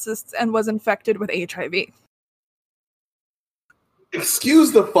supremacists and was infected with HIV.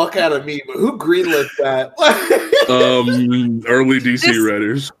 Excuse the fuck out of me, but who greenlit that? Early DC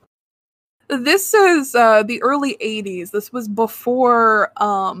writers. This is the early 80s. This was before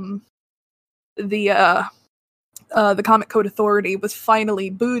the Comic Code Authority was finally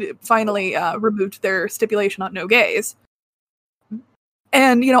removed their stipulation on no gays.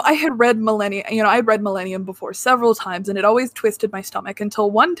 And, I had read Millennium before several times, and it always twisted my stomach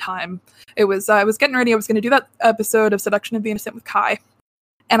until one time I was getting ready. I was going to do that episode of Seduction of the Innocent with Kai.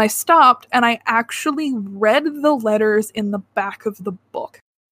 And I stopped and I actually read the letters in the back of the book.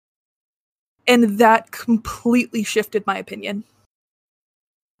 And that completely shifted my opinion.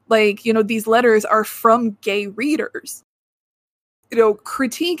 These letters are from gay readers.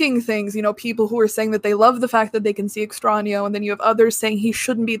 Critiquing things, people who are saying that they love the fact that they can see Extraño, and then you have others saying he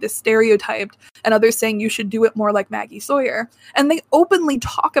shouldn't be this stereotyped, and others saying you should do it more like Maggie Sawyer. And they openly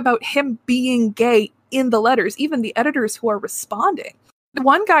talk about him being gay in the letters, even the editors who are responding. The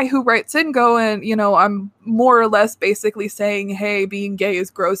one guy who writes in going, I'm more or less basically saying, hey, being gay is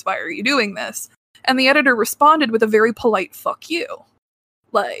gross, why are you doing this? And the editor responded with a very polite fuck you.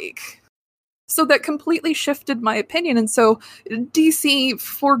 So that completely shifted my opinion. And so DC,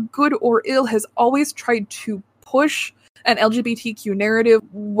 for good or ill, has always tried to push an LGBTQ narrative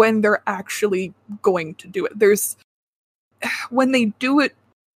when they're actually going to do it. When they do it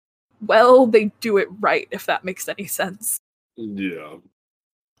well, they do it right, if that makes any sense. Yeah.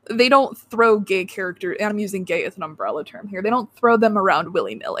 They don't throw gay characters, and I'm using gay as an umbrella term here, they don't throw them around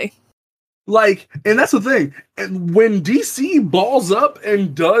willy-nilly. And that's the thing. And when DC balls up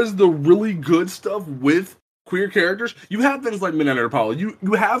and does the really good stuff with queer characters, you have things like Midnight Apollo.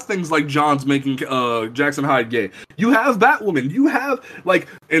 You have things like John's making Jackson Hyde gay. You have Batwoman. You have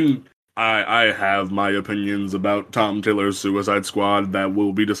and I have my opinions about Tom Taylor's Suicide Squad that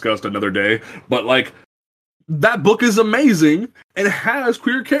will be discussed another day. But that book is amazing and has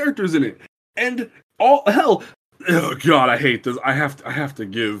queer characters in it. And oh God, I hate this. I have to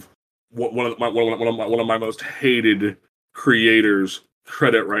give one of my most hated creators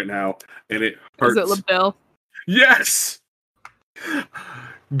credit right now, and it hurts. Is it Lobdell? Yes.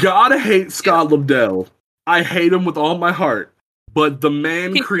 God, I hate Scott Lobdell. I hate him with all my heart. But the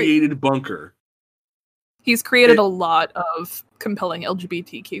man created Bunker. He's created a lot of compelling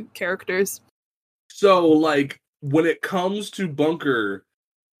LGBTQ characters. So, when it comes to Bunker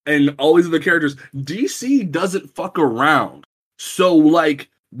and all these other characters, DC doesn't fuck around. So,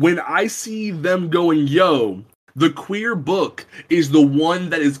 when I see them going, yo, the queer book is the one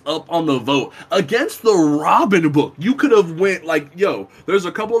that is up on the vote against the Robin book. You could have went, yo, there's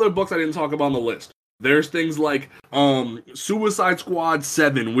a couple other books I didn't talk about on the list. There's things like Suicide Squad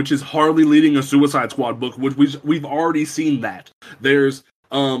 7, which is Harley leading a Suicide Squad book, which we've already seen that. There's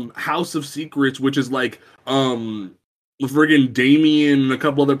House of Secrets, which is friggin' Damien and a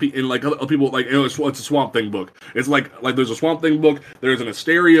couple other people, and other people, it's a Swamp Thing book. It's like there's a Swamp Thing book, there's an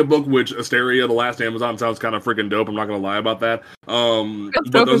Asteria book, which Asteria, the last Amazon, sounds kind of freaking dope. I'm not gonna lie about that. That's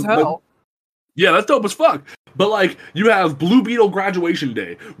dope as hell. Yeah, that's dope as fuck. But you have Blue Beetle Graduation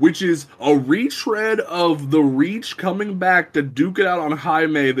Day, which is a retread of the Reach coming back to duke it out on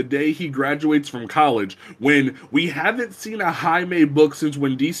Jaime the day he graduates from college, when we haven't seen a Jaime book since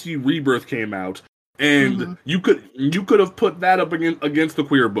when DC Rebirth came out. And you could have put that up against the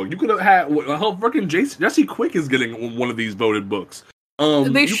queer book. You could have had freaking Jesse Quick is getting one of these voted books.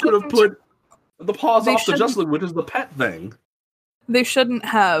 You could have put the Paws Off the Just League, which is the pet thing. They shouldn't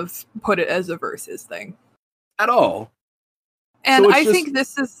have put it as a versus thing at all. And so I think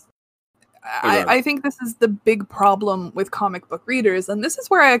this is the big problem with comic book readers, and this is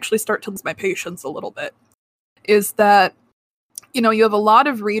where I actually start to lose my patience a little bit, is that, you have a lot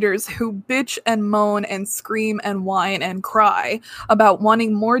of readers who bitch and moan and scream and whine and cry about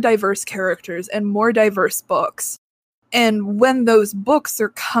wanting more diverse characters and more diverse books. And when those books are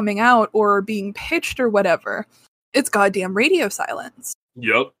coming out or are being pitched or whatever, it's goddamn radio silence.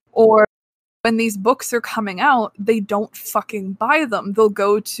 Yep. Or when these books are coming out, they don't fucking buy them. They'll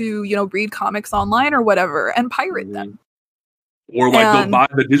go to, read comics online or whatever and pirate them. Or they'll buy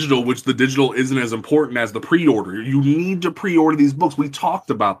the digital, which the digital isn't as important as the pre-order. You need to pre-order these books. We talked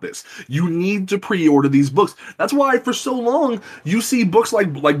about this. You need to pre-order these books. That's why for so long you see books we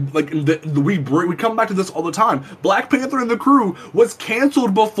come back to this all the time. Black Panther and the Crew was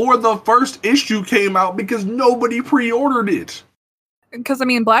canceled before the first issue came out because nobody pre-ordered it. Because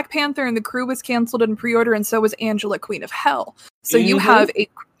Black Panther and the Crew was canceled in pre-order, and so was Angela, Queen of Hell. So you have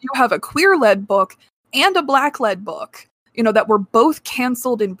a queer-led book and a black-led book, that were both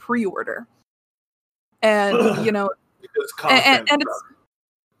canceled in pre-order. And,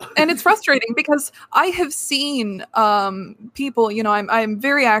 it's frustrating because I have seen people, I'm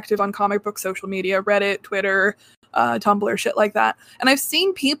very active on comic book social media, Reddit, Twitter, Tumblr, shit like that. And I've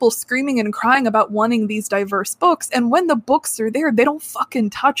seen people screaming and crying about wanting these diverse books, and when the books are there, they don't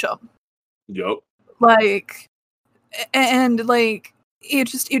fucking touch them. Yep. It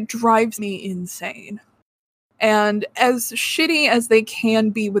drives me insane. And as shitty as they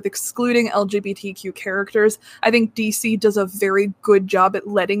can be with excluding LGBTQ characters, I think DC does a very good job at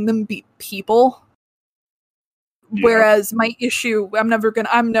letting them be people. Yeah. Whereas my issue, I'm never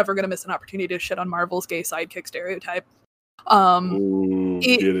gonna miss an opportunity to shit on Marvel's gay sidekick stereotype.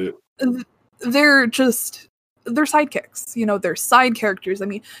 They're sidekicks. They're side characters.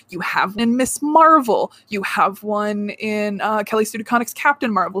 You have one in Miss Marvel. You have one in Kelly Sue DeConnick's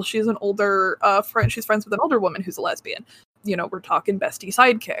Captain Marvel. She's an older friend. She's friends with an older woman who's a lesbian. We're talking bestie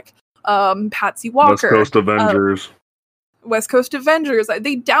sidekick. Patsy Walker. West Coast Avengers.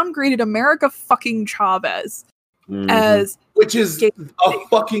 They downgraded America fucking Chavez which is a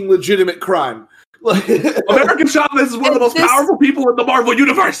fucking legitimate crime. America Chavez is one of the most powerful people in the Marvel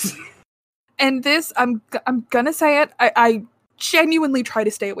universe. And this, I'm gonna say it, I genuinely try to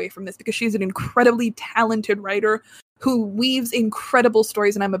stay away from this because she's an incredibly talented writer who weaves incredible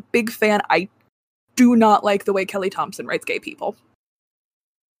stories, and I'm a big fan. I do not like the way Kelly Thompson writes gay people.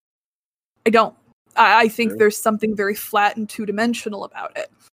 I don't. I think there's something very flat and two-dimensional about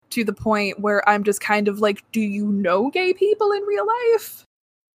it, to the point where I'm just kind of like, do you know gay people in real life?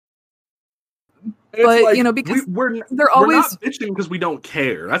 But because they're always not bitching because we don't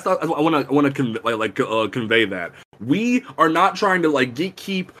care. That's not, I want to convey that We are not trying to like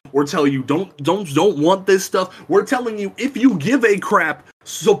gatekeep or tell you don't want this stuff. We're telling you if you give a crap,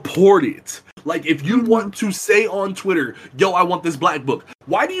 support it. Like, if you want to say on Twitter, yo, I want this black book,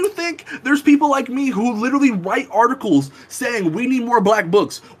 why do you think there's people like me who literally write articles saying we need more black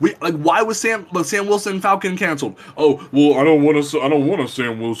books? Why was Sam Wilson Falcon canceled? Oh, well, I don't want a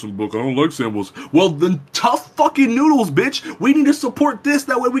Sam Wilson book. I don't like Sam Wilson. Well, then tough fucking noodles, bitch. We need to support this.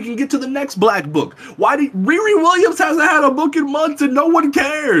 That way we can get to the next black book. Riri Williams hasn't had a book in months and no one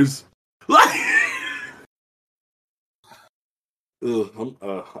cares. Like...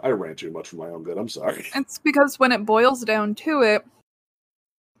 I ran too much for my own good. I'm sorry. It's because when it boils down to it,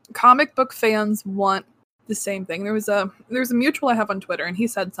 comic book fans want the same thing. There's a mutual I have on Twitter, and he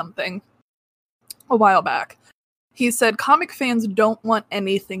said something a while back. He said comic fans don't want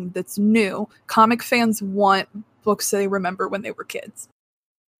anything that's new. Comic fans want books they remember when they were kids.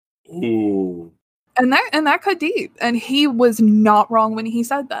 Ooh. And that cut deep. And he was not wrong when he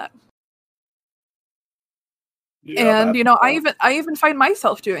said that. Yeah, and I even find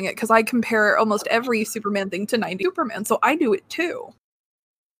myself doing it because I compare almost every Superman thing to 90 Superman, so I do it too.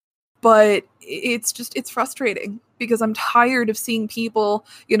 But it's frustrating because I'm tired of seeing people,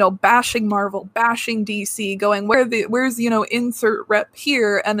 bashing Marvel, bashing DC, going where's insert rep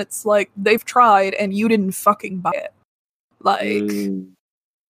here, and it's like they've tried and you didn't fucking buy it. Like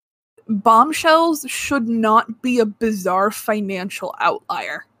Bombshells should not be a bizarre financial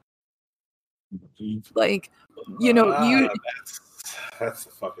outlier. Like. That's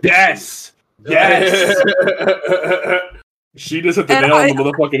the fucking yes. She just hit the nail on the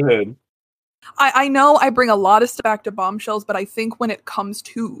motherfucking head. I know I bring a lot of stuff back to Bombshells, but I think when it comes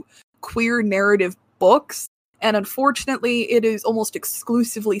to queer narrative books, and unfortunately it is almost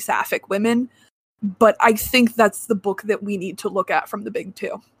exclusively sapphic women, but I think that's the book that we need to look at from the big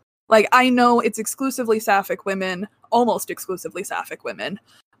two. Like, I know it's exclusively sapphic women, almost exclusively sapphic women.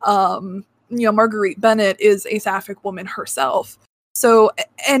 Marguerite Bennett is a sapphic woman herself. So,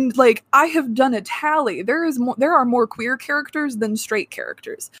 and like, I have done a tally. There are more queer characters than straight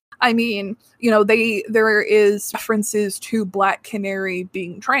characters. I mean, there is references to Black Canary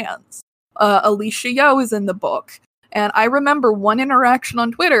being trans. Alicia Yeoh is in the book. And I remember one interaction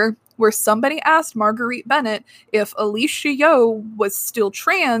on Twitter where somebody asked Marguerite Bennett if Alicia Yeoh was still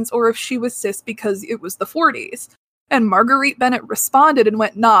trans or if she was cis because it was the 40s. And Marguerite Bennett responded and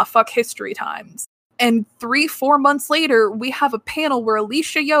went, nah, fuck history times. And 3-4 months later, we have a panel where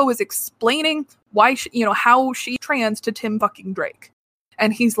Alicia Yeoh is explaining why how she trans to Tim fucking Drake.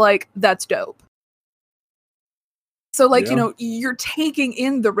 And he's like, that's dope. So like, you're taking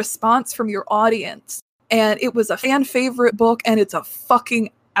in the response from your audience. And it was a fan favorite book and it's a fucking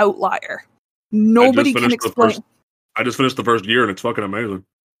outlier. Nobody can explain. I just finished the first year and it's fucking amazing.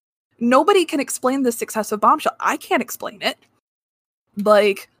 Nobody can explain the success of Bombshell. I can't explain it.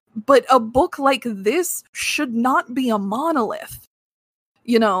 Like, but a book like this should not be a monolith.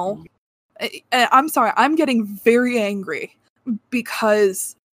 I'm sorry, I'm getting very angry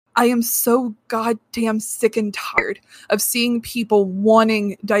because I am so goddamn sick and tired of seeing people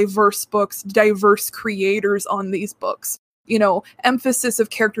wanting diverse books, diverse creators on these books. Emphasis of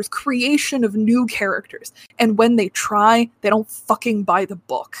characters, creation of new characters. And when they try, they don't fucking buy the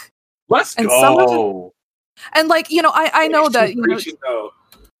book. Let's go. And like, I know that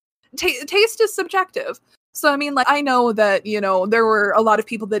taste is subjective. So I mean, like, I know that there were a lot of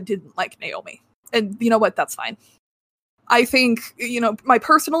people that didn't like Naomi, and you know what? That's fine. I think my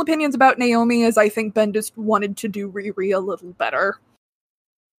personal opinions about Naomi is I think Bendis wanted to do Riri a little better.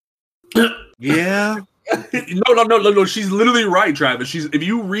 Yeah. No. She's literally right, Travis. If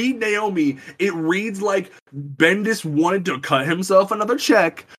you read Naomi, it reads like Bendis wanted to cut himself another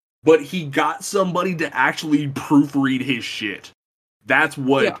check, but he got somebody to actually proofread his shit. That's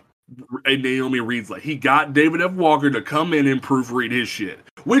what Naomi reads like. He got David F. Walker to come in and proofread his shit.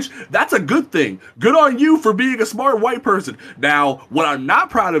 Which, that's a good thing. Good on you for being a smart white person. Now, what I'm not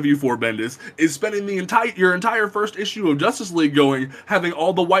proud of you for, Bendis, is spending your entire first issue of Justice League having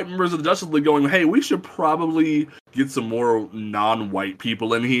all the white members of the Justice League going, hey, we should probably get some more non-white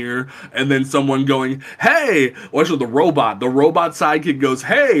people in here. And then someone going, hey, actually the robot sidekick goes,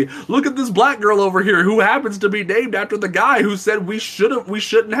 hey, look at this black girl over here who happens to be named after the guy who said we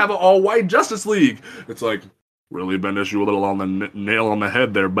shouldn't have an all-white Justice League. It's like, really, Bendis, you a little on the nail on the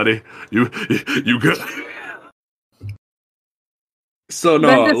head there, buddy. You good? So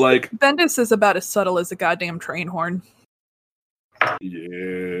no, Bendis is about as subtle as a goddamn train horn.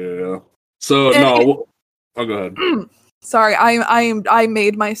 Yeah. So no. Go ahead. Sorry, I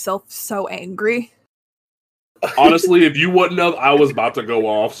made myself so angry. Honestly, if you wouldn't have, I was about to go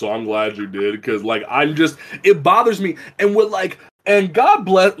off, so I'm glad you did, because like it bothers me, and with like, and God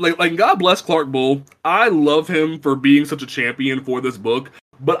bless, like God bless Clark Bull. I love him for being such a champion for this book,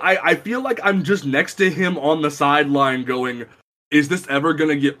 but I feel like I'm just next to him on the sideline, going, is this ever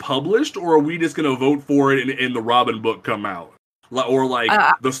gonna get published, or are we just gonna vote for it and the Robin book come out, or like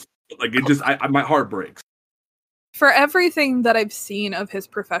it just my heart breaks. For everything that I've seen of his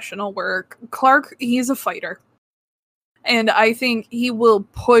professional work, Clark, he's a fighter. And I think he will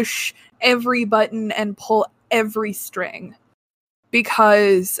push every button and pull every string.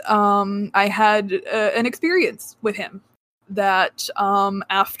 Because I had an experience with him that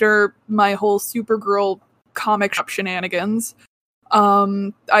after my whole Supergirl comic shop shenanigans,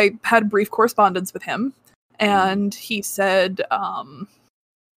 I had brief correspondence with him. And he said,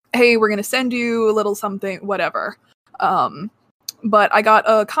 hey, we're going to send you a little something, whatever. But I got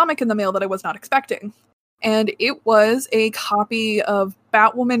a comic in the mail that I was not expecting. And it was a copy of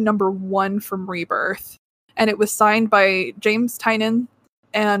Batwoman #1 from Rebirth. And it was signed by James Tynion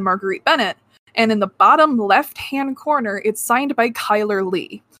and Marguerite Bennett. And in the bottom left-hand corner, it's signed by Kyler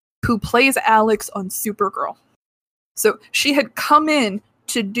Lee, who plays Alex on Supergirl. So she had come in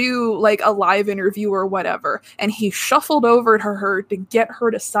to do like a live interview or whatever, and he shuffled over to her to get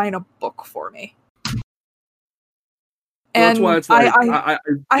her to sign a book for me. And that's why it's like,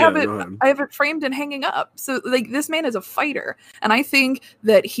 I have it framed and hanging up. So like, this man is a fighter, and I think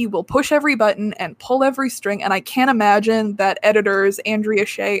that he will push every button and pull every string. And I can't imagine that editors Andrea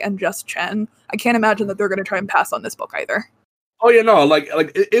Shea and Just Chen, I can't imagine that they're going to try and pass on this book either. Oh yeah, no, like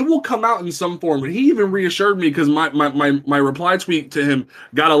it will come out in some form. He even reassured me, because my reply tweet to him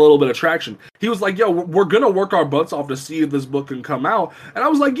got a little bit of traction. He was like, "Yo, we're gonna work our butts off to see if this book can come out," and I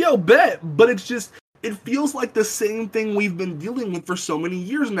was like, "Yo, bet," but it's just. It feels like the same thing we've been dealing with for so many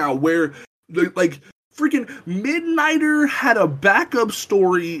years now, where like freaking Midnighter had a backup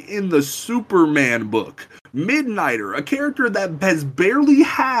story in the Superman book. Midnighter, a character that has barely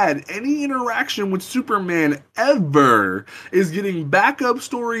had any interaction with Superman ever, is getting backup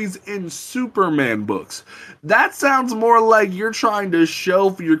stories in Superman books. That sounds more like you're trying to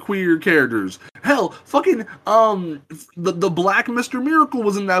shelf your queer characters. Hell, fucking, the Black Mr. Miracle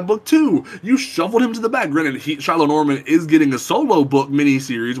was in that book too. You shuffled him to the back. Granted, Shiloh Norman is getting a solo book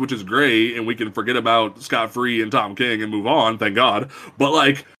miniseries, which is great, and we can forget about Scott Free and Tom King and move on, thank God. But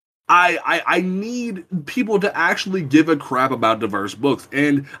like, I need people to actually give a crap about diverse books,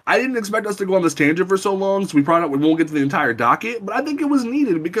 and I didn't expect us to go on this tangent for so long, so we won't get to the entire docket, but I think it was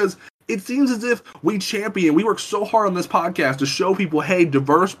needed, because it seems as if we work so hard on this podcast to show people, hey,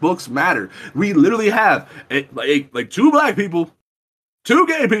 diverse books matter. We literally have like 2 black people, 2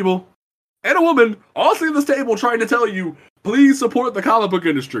 gay people, and a woman all sitting at this table trying to tell you, please support the comic book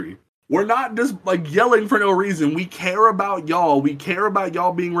industry. We're not just like yelling for no reason. We care about y'all. We care about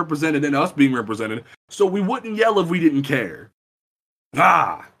y'all being represented and us being represented. So we wouldn't yell if we didn't care.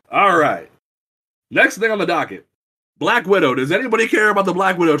 All right. Next thing on the docket. Black Widow. Does anybody care about the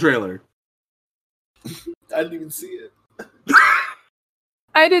Black Widow trailer? I didn't even see it.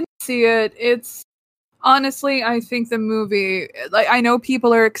 I didn't see it. It's honestly, I think the movie, like, I know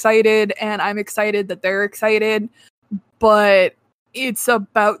people are excited, and I'm excited that they're excited, but it's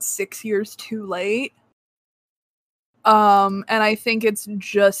about 6 years too late. And I think it's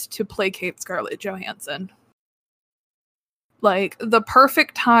just to placate Scarlett Johansson. Like, the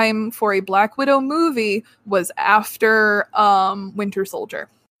perfect time for a Black Widow movie was after Winter Soldier.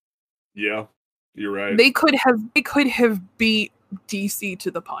 Yeah, you're right. They could have beat DC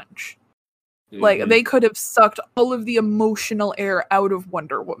to the punch. Mm-hmm. Like, they could have sucked all of the emotional air out of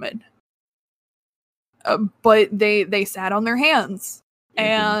Wonder Woman. But they sat on their hands,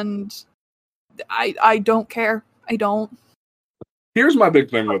 and I don't care. I don't. Here's my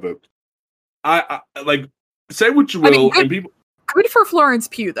big thing with it. I like, say what you will, I mean, and people. Good for Florence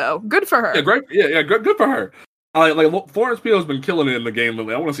Pugh, though. Good for her. Yeah, great. Yeah, good for her. Like Florence Pugh has been killing it in the game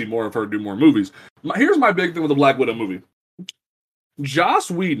lately. I want to see more of her do more movies. Here's my big thing with the Black Widow movie. Joss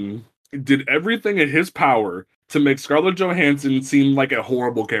Whedon did everything in his power to make Scarlett Johansson seem like a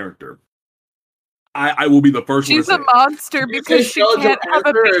horrible character. I will be the first one to say. She's a monster because she can't have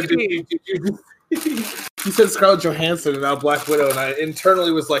a baby. You said Scarlett Johansson and now Black Widow, and I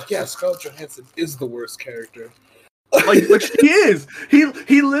internally was like, yeah, Scarlett Johansson is the worst character. like she is.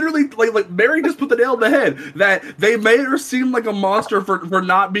 He literally like Mary just put the nail on the head that they made her seem like a monster for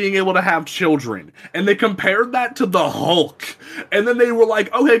not being able to have children, and they compared that to the Hulk, and then they were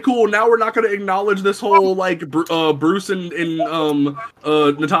like, okay, cool, now we're not going to acknowledge this whole like Bruce and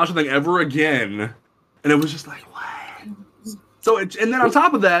Natasha thing ever again, and it was just like, what? So and then on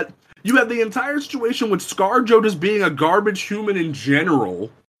top of that, You have the entire situation with ScarJo just being a garbage human in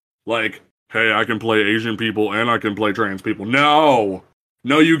general. Like, hey, I can play Asian people and I can play trans people. No,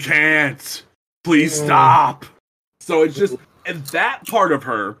 you can't. Please stop. So it's just, and that part of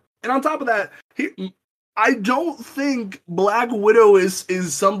her, and on top of that, I don't think Black Widow is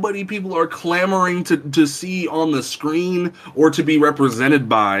somebody people are clamoring to see on the screen or to be represented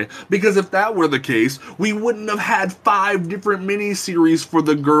by. Because if that were the case, we wouldn't have had 5 different miniseries for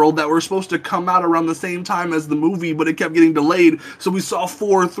the girl that were supposed to come out around the same time as the movie, but it kept getting delayed. So we saw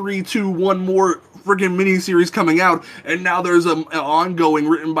 4, 3, 2, 1 more freaking miniseries coming out, and now there's an ongoing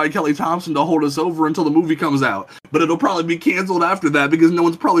written by Kelly Thompson to hold us over until the movie comes out. But it'll probably be canceled after that because no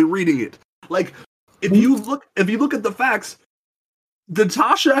one's probably reading it. Like, if you look at the facts,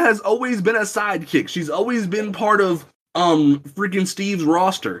 Natasha has always been a sidekick. She's always been part of freaking Steve's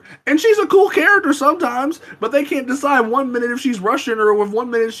roster. And she's a cool character sometimes, but they can't decide 1 minute if she's Russian or if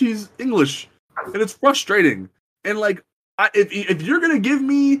 1 minute she's English. And it's frustrating. And like, if you're gonna give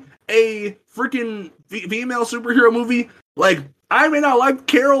me a freaking female superhero movie, like, I may not like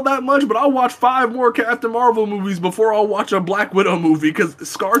Carol that much, but I'll watch 5 more Captain Marvel movies before I'll watch a Black Widow movie, because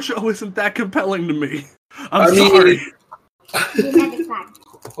ScarJo isn't that compelling to me. I'm sorry.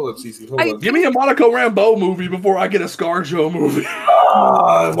 Hold up, Cece. Hold up. Give me a Monica Rambeau movie before I get a ScarJo movie.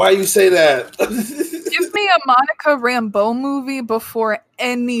 Why you say that? Give me a Monica Rambeau movie before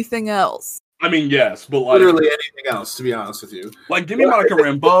anything else. I mean, yes, but like, literally anything else, to be honest with you. Like, give me Monica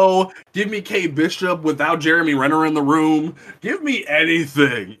Rambeau, give me Kate Bishop without Jeremy Renner in the room, give me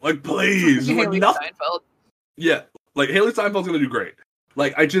anything. Like, please. Like, Haley Steinfeld. Yeah, like, Haley Steinfeld's gonna do great.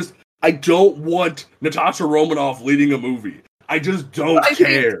 Like, I don't want Natasha Romanoff leading a movie. I just don't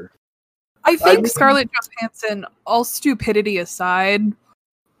care. I think Scarlett Johansson, all stupidity aside,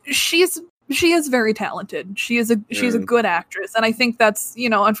 she is very talented. She is a good actress, and I think that's,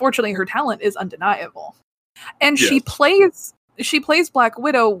 unfortunately her talent is undeniable. And she plays Black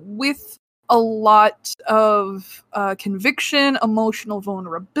Widow with a lot of conviction, emotional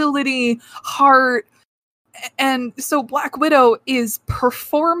vulnerability, heart, and so Black Widow is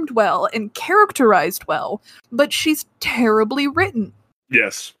performed well and characterized well, but she's terribly written.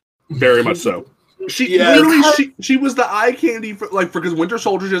 Yes, very much so. She was the eye candy for because Winter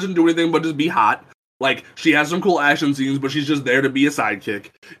Soldier doesn't do anything but just be hot. Like, she has some cool action scenes, but she's just there to be a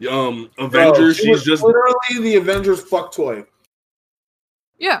sidekick. Avengers, she's just literally the Avengers fuck toy.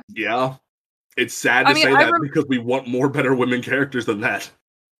 Yeah. Yeah. It's sad to say that because we want more better women characters than that.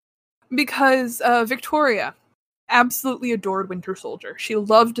 Because Victoria absolutely adored Winter Soldier. She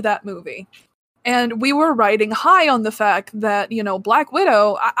loved that movie. And we were riding high on the fact that, Black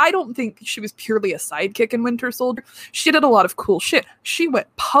Widow, I don't think she was purely a sidekick in Winter Soldier. She did a lot of cool shit. She went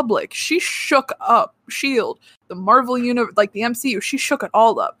public. She shook up S.H.I.E.L.D., the Marvel Universe, like the MCU. She shook it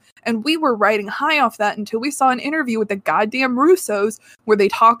all up. And we were riding high off that until we saw an interview with the goddamn Russos where they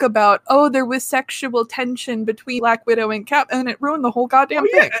talk about, there was sexual tension between Black Widow and Cap, and it ruined the whole goddamn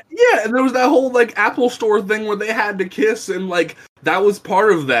thing. Yeah, and there was that whole, Apple Store thing where they had to kiss, and, that was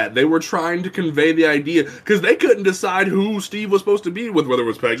part of that. They were trying to convey the idea, because they couldn't decide who Steve was supposed to be with, whether it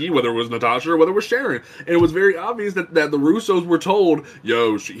was Peggy, whether it was Natasha, or whether it was Sharon. And it was very obvious that the Russos were told,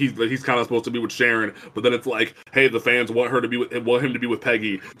 he's kind of supposed to be with Sharon, but then it's like, hey, the fans want him to be with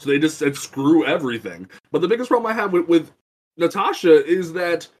Peggy. So they just said, screw everything. But the biggest problem I have with Natasha is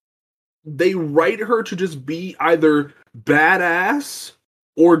that they write her to just be either badass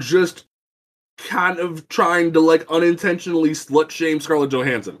or just kind of trying to unintentionally slut shame Scarlett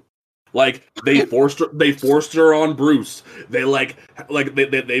Johansson. They forced her on Bruce. They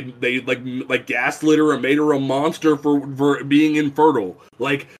gaslit her and made her a monster for being infertile.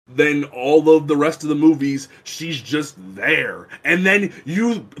 Then all of the rest of the movies, she's just there. And then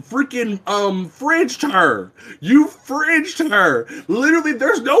you freaking fridged her. You fridged her. Literally,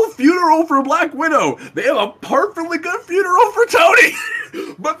 there's no funeral for Black Widow. They have a perfectly good funeral for Tony,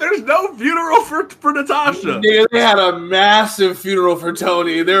 but there's no funeral for Natasha. Yeah, they had a massive funeral for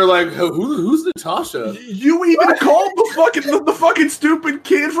Tony. They were like, who's Natasha? You even called the fucking stupid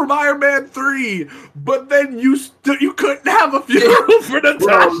kid from Iron Man 3, but then you couldn't have a funeral for Natasha.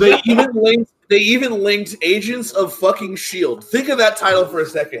 Bro, they even linked Agents of fucking S.H.I.E.L.D. Think of that title for a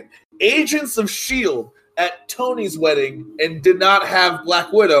second. Agents of S.H.I.E.L.D. at Tony's wedding, and did not have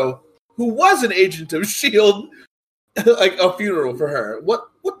Black Widow, who was an agent of S.H.I.E.L.D., a funeral for her. What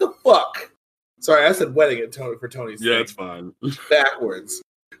the fuck? Sorry, I said wedding at for Tony's. Yeah, it's fine. Backwards.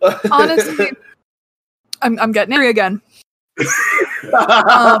 Honestly, I'm getting angry again.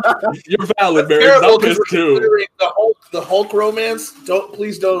 You're valid, Mary. I'm pissed too. The Hulk romance. Don't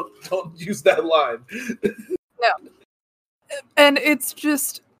use that line. No, and it's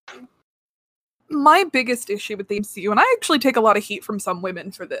just my biggest issue with the MCU, and I actually take a lot of heat from some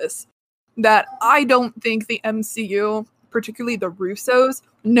women for this, that I don't think the MCU, particularly the Russos,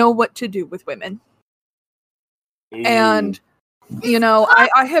 know what to do with women. Ooh. And, you know,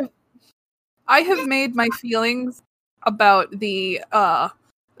 I have made my feelings about the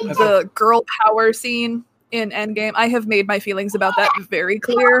girl power scene in Endgame. I have made my feelings about that very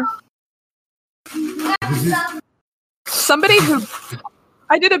clear.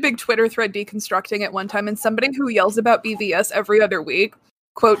 I did a big Twitter thread deconstructing it one time, and somebody who yells about BVS every other week,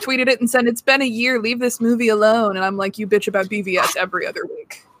 quote, tweeted it and said, "It's been a year, leave this movie alone." And I'm like, you bitch about BVS every other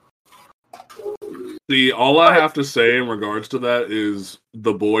week. See, all I have to say in regards to that is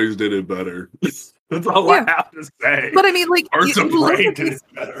the boys did it better. That's all I have to say. But I mean, like,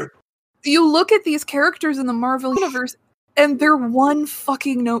 you look at these characters in the Marvel Universe, and they're one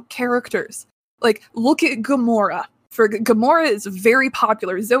fucking note characters. Like, look at Gamora. Gamora is very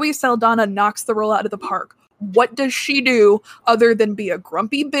popular. Zoe Saldana knocks the role out of the park. What does she do other than be a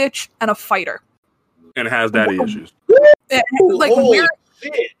grumpy bitch and a fighter? And has daddy issues. Like, we're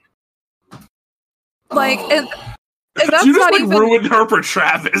shit. Like, and that's you just not like even ruined her for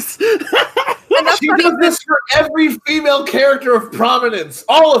Travis. And that's she does this for every female character of prominence,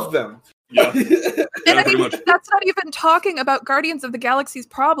 all of them. Yeah, and I mean, that's not even talking about Guardians of the Galaxy's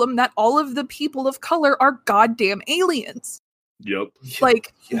problem that all of the people of color are goddamn aliens. Yep.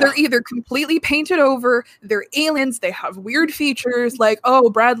 Like, they're either completely painted over, they're aliens, they have weird features, like, oh,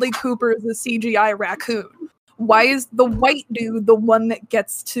 Bradley Cooper is a CGI raccoon. Why is the white dude the one that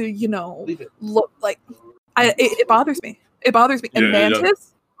gets to, you know, look like... It bothers me. It bothers me. And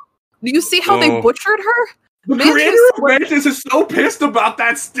Mantis? Do you see how they butchered her? The creator of Mantis is so pissed about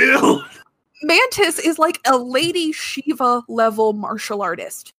that still. Mantis is like a Lady Shiva level martial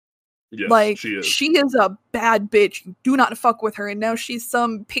artist. Yes, like, she is. She is a bad bitch. You do not fuck with her. And now she's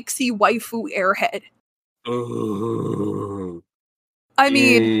some pixie waifu airhead. I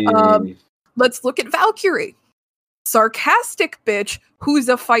mean, let's look at Valkyrie. Sarcastic bitch who's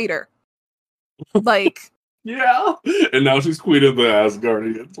a fighter. Like... Yeah. And now she's queen of the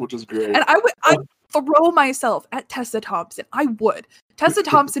Asgardians, which is great. And I'd throw myself at Tessa Thompson. I would. Tessa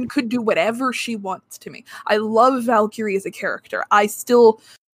Thompson could do whatever she wants to me. I love Valkyrie as a character. I still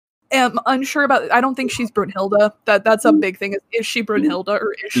am unsure about it. I don't think she's Brunhilde. That's a big thing. Is she Brunhilde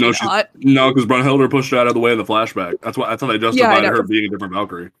or is she not? No, because Brunhilde pushed her out of the way in the flashback. That's why I thought they justified her being a different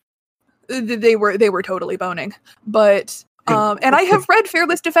Valkyrie. They were totally boning. But and I have read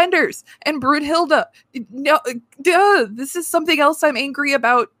Fearless Defenders and Brunhilde. No, this is something else I'm angry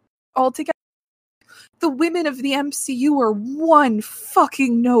about altogether. The women of the MCU are one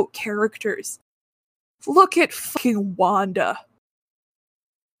fucking note characters. Look at fucking Wanda.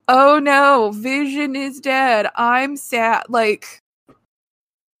 Oh no, Vision is dead. I'm sad. Like,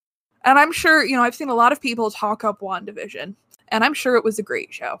 and I'm sure, you know, I've seen a lot of people talk up WandaVision, and I'm sure it was a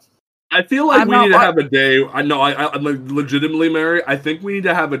great show. I feel like we need to have a day. I'm legitimately, Mary. I think we need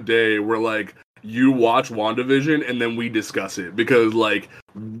to have a day where, like, you watch WandaVision and then we discuss it, because, like,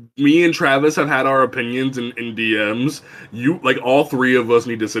 me and Travis have had our opinions in DMs. You, like, all three of us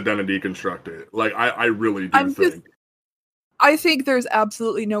need to sit down and deconstruct it. Like, I really do I think there's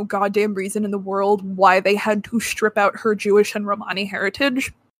absolutely no goddamn reason in the world why they had to strip out her Jewish and Romani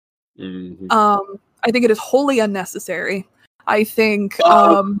heritage. Mm-hmm. I think it is wholly unnecessary. I think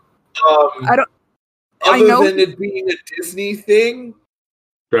Other than it being a Disney thing?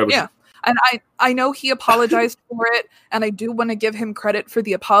 Travis. Yeah. And I know he apologized for it, and I do want to give him credit for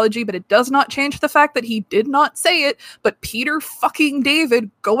the apology, but it does not change the fact that he did not say it, but Peter fucking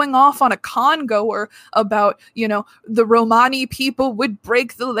David going off on a con-goer about, you know, the Romani people would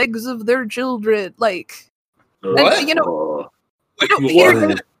break the legs of their children. Like, what? And, you know,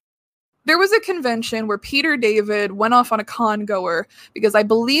 Peter, there was a convention where Peter David went off on a con-goer because I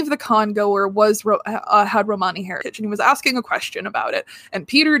believe the con-goer was had Romani heritage, and he was asking a question about it. And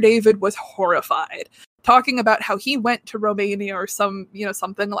Peter David was horrified, talking about how he went to Romania or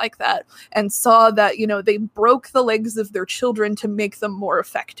something like that, and saw that, you know, they broke the legs of their children to make them more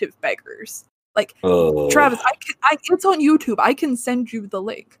effective beggars. Like, Travis, it's on YouTube. I can send you the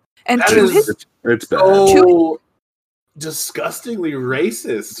link. And it's bad. Disgustingly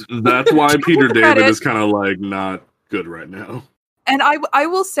racist. That's why Peter David is kind of like not good right now. And I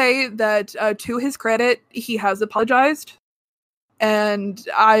will say that to his credit, he has apologized. And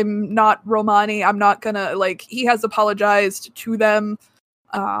I'm not Romani. I'm not gonna, like, he has apologized to them.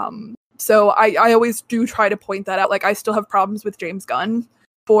 So I always do try to point that out. Like, I still have problems with James Gunn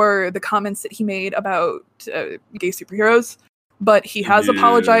for the comments that he made about gay superheroes. But he has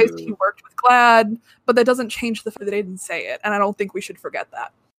apologized. He worked with GLAAD, but that doesn't change the fact that they didn't say it, and I don't think we should forget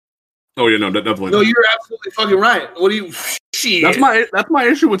that. Oh yeah, no, definitely. No, you're absolutely fucking right. What do you? Shit. That's my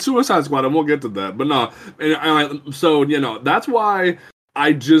issue with Suicide Squad, and we'll get to that. But no, so that's why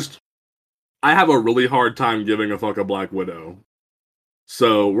I have a really hard time giving a fuck a Black Widow.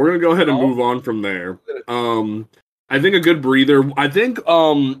 So we're gonna go ahead and move on from there. I think a good breather. I think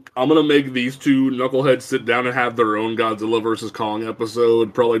I'm gonna make these two knuckleheads sit down and have their own Godzilla versus Kong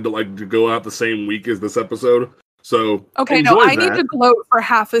episode, probably to go out the same week as this episode. So okay, no, I need to gloat for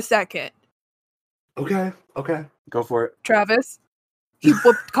half a second. Okay, go for it, Travis. He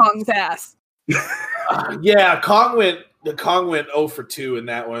whooped Kong's ass. Yeah, Kong went 0 for 2 in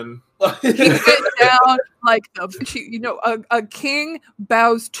that one. He went down like a king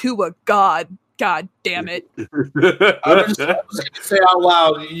bows to a god. God damn it. I was going to say out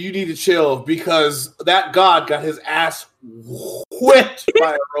loud, you need to chill because that god got his ass whipped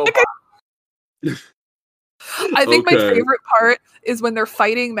by a robot. I think my favorite part is when they're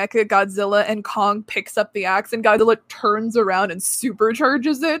fighting Mecha Godzilla and Kong picks up the axe and Godzilla turns around and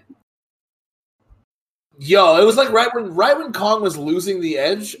supercharges it. Yo, it was like right when Kong was losing the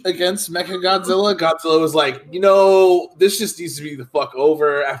edge against Mecha Godzilla, Godzilla was like, this just needs to be the fuck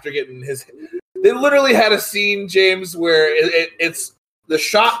over after getting his... They literally had a scene, James, where it's the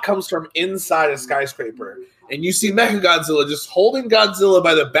shot comes from inside a skyscraper, and you see Mecha Godzilla just holding Godzilla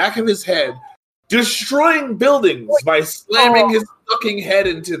by the back of his head, destroying buildings by slamming his fucking head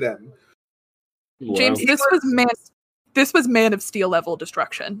into them. Wow. James, this was Man of Steel level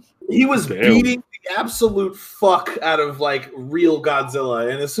destruction. He was beating the absolute fuck out of real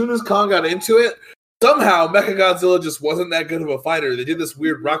Godzilla, and as soon as Kong got into it, somehow Mechagodzilla just wasn't that good of a fighter. They did this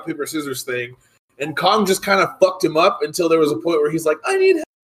weird rock paper scissors thing, and Kong just kind of fucked him up until there was a point where he's like, "I need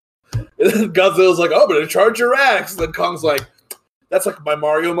help." And then Godzilla's like, "Oh, I'm gonna charge your axe." And then Kong's like, "That's like my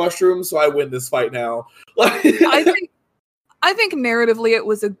Mario mushroom, so I win this fight now." I think narratively it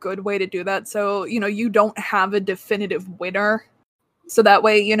was a good way to do that. So, you don't have a definitive winner. So that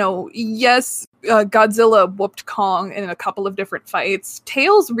way, yes, Godzilla whooped Kong in a couple of different fights.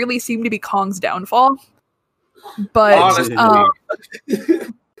 Tails really seemed to be Kong's downfall. But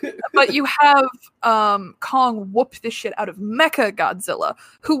but you have Kong whoop the shit out of Mecha Godzilla,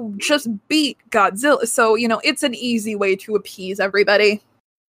 who just beat Godzilla. So, it's an easy way to appease everybody.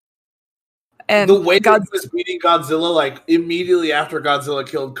 And the way that he was beating Godzilla, immediately after Godzilla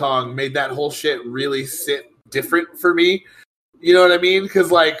killed Kong, made that whole shit really sit different for me. You know what I mean?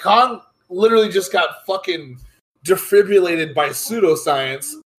 Because, Kong literally just got fucking defibrillated by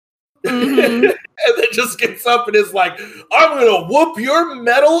pseudoscience. Mm-hmm. And then just gets up and is like, "I'm going to whoop your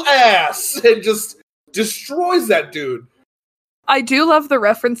metal ass!" And just destroys that dude. I do love the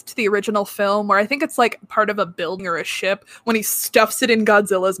reference to the original film where I think it's part of a building or a ship when he stuffs it in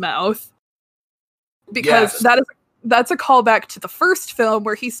Godzilla's mouth. Because that's a callback to the first film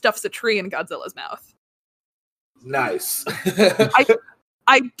where he stuffs a tree in Godzilla's mouth. Nice.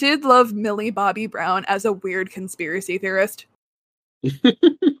 I did love Millie Bobby Brown as a weird conspiracy theorist.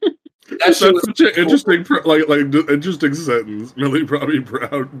 That's such an interesting, interesting sentence. Millie Bobby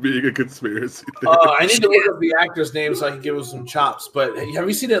Brown being a conspiracy theorist. I need to look up the actor's name so I can give him some chops. But have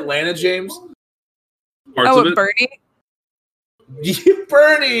you seen Atlanta, James? Bernie. Yeah,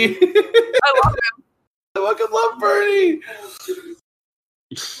 Bernie. I love him. I fucking love Bernie.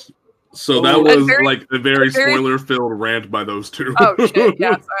 So that was a very spoiler-filled rant by those two. Oh shit!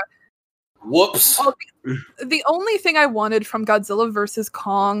 Yeah. Sorry. Whoops. Well, the only thing I wanted from Godzilla vs.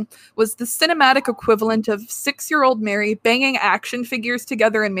 Kong was the cinematic equivalent of 6-year-old Mary banging action figures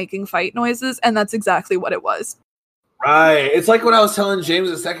together and making fight noises, and that's exactly what it was. Right. It's like what I was telling James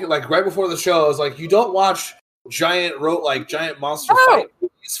a second, right before the show. I was like, you don't watch giant monster fight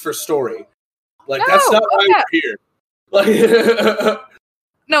movies for story. That's not why we're here.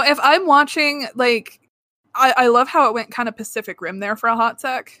 No, if I'm watching, I love how it went kind of Pacific Rim there for a hot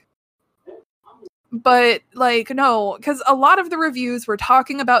sec. But, no, because a lot of the reviews were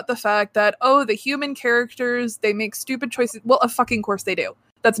talking about the fact that, the human characters, they make stupid choices. Well, of fucking course they do.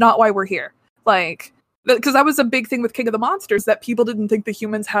 That's not why we're here. Because that was a big thing with King of the Monsters, that people didn't think the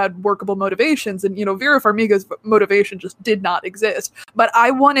humans had workable motivations, and, Vera Farmiga's motivation just did not exist. But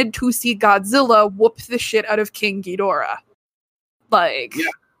I wanted to see Godzilla whoop the shit out of King Ghidorah.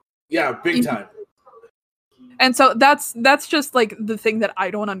 Yeah, big time. And so that's just the thing that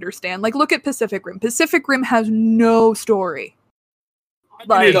I don't understand. Look at Pacific Rim. Pacific Rim has no story.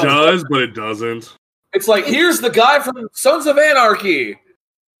 It does, but it doesn't. It's here's the guy from Sons of Anarchy,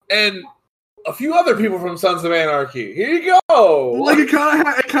 and a few other people from Sons of Anarchy. Here you go. It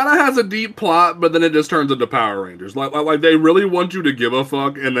kind kind of has a deep plot, but then it just turns into Power Rangers. Like they really want you to give a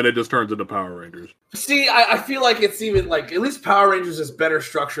fuck, and then it just turns into Power Rangers. See, I feel like it's even like at least Power Rangers is better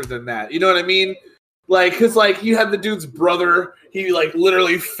structured than that. You know what I mean? Like, cause like you had the dude's brother, he like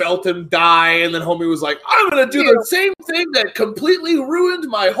literally felt him die, and then homie was like, "I'm gonna do the same thing that completely ruined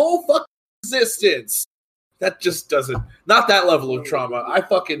my whole fucking existence." That just doesn't, not that level of trauma. I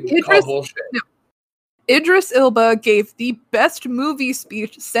fucking call bullshit. No. Idris Elba gave the best movie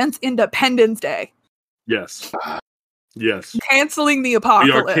speech since Independence Day. Yes. Yes. Canceling the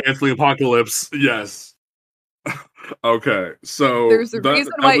apocalypse. We are canceling apocalypse. Yes. Okay, so there's a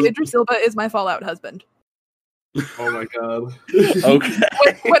reason why Idris Elba is my Fallout husband. Oh my god. Okay.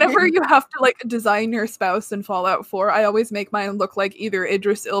 Whenever you have to like design your spouse in Fallout 4, I always make mine look like either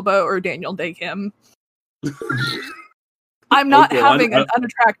Idris Elba or Daniel Day Kim. I'm not having an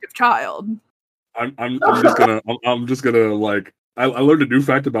unattractive child. I'm just gonna like I learned a new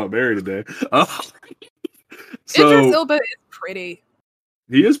fact about Barry today. Idris Elba is pretty.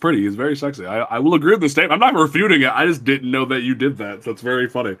 He is pretty. He's very sexy. I will agree with the statement. I'm not refuting it. I just didn't know that you did that. So it's very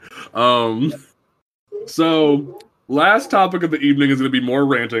funny. So last topic of the evening is going to be more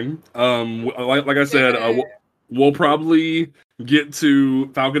ranting. Like I said, we'll probably get to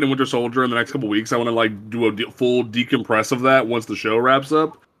Falcon and Winter Soldier in the next couple weeks. I want to like do a full decompress of that once the show wraps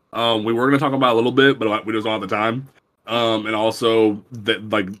up. We were going to talk about it a little bit, but we just don't have the time. And also that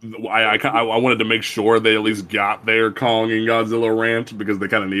like I wanted to make sure they at least got their Kong and Godzilla rant because they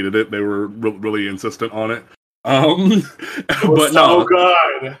kind of needed it. They were really insistent on it. But no,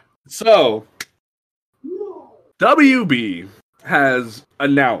 good. So WB has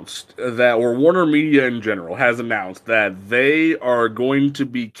announced that, or Warner Media in general has announced that they are going to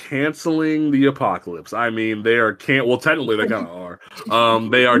be canceling the apocalypse. I mean, they are well, technically they kind of are.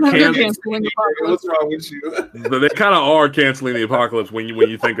 They are canceling the apocalypse. What's wrong with you? They kind of are canceling the apocalypse when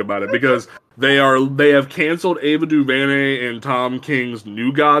you think about it, because they have canceled Ava DuVernay and Tom King's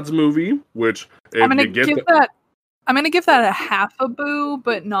New Gods movie, which I'm gonna give that a half a boo,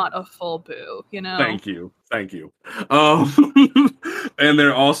 but not a full boo. You know. Thank you. And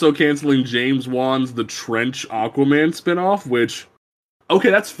they're also canceling James Wan's The Trench Aquaman spinoff, which, okay,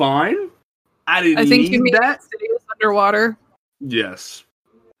 that's fine. I think need you mean that. City is underwater. Yes,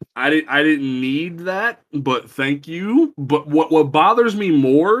 I didn't need that, but thank you. But what bothers me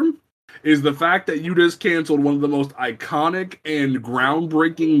more is the fact that you just canceled one of the most iconic and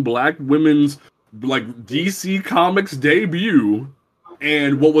groundbreaking Black women's like DC Comics debut.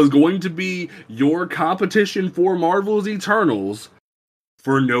 And what was going to be your competition for Marvel's Eternals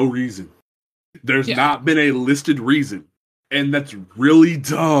for no reason. There's not been a listed reason. And that's really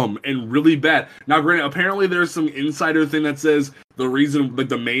dumb and really bad. Now, granted, apparently there's some insider thing that says the reason, like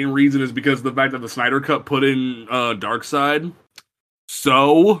the main reason is because of the fact that the Snyder Cut put in Darkseid.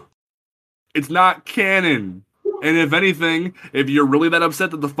 So, it's not canon. And if anything, if you're really that upset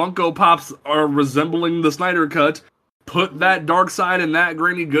that the Funko Pops are resembling the Snyder Cut, put that Darkseid and that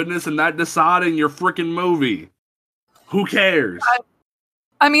Granny Goodness and that Desaad in your freaking movie. Who cares?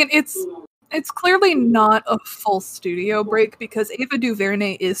 I mean, it's clearly not a full studio break because Ava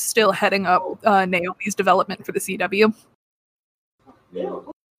DuVernay is still heading up Naomi's development for the CW.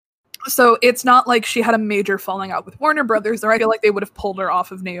 So it's not like she had a major falling out with Warner Brothers, or I feel like they would have pulled her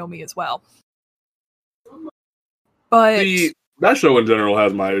off of Naomi as well. But that show in general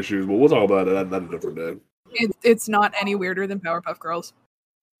has my issues, but we'll talk about it at a different day. It's not any weirder than Powerpuff Girls.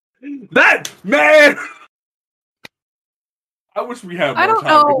 That man, I wish we had more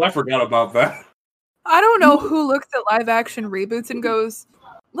time because I forgot about that. I don't know who looks at live action reboots and goes,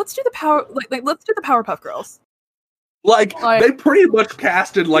 "Let's do the let's do the Powerpuff Girls." Like they pretty much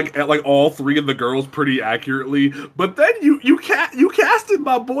casted like all three of the girls pretty accurately, but then you casted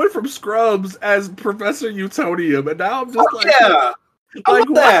my boy from Scrubs as Professor Utonium, and now I'm just I love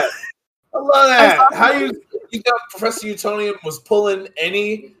that. I love that. How you thought Professor Utonium was pulling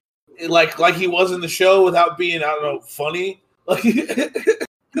any like he was in the show without being, I don't know, funny? Like, do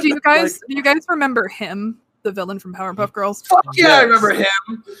you guys remember him, the villain from Powerpuff Girls? Fuck yeah, yes. I remember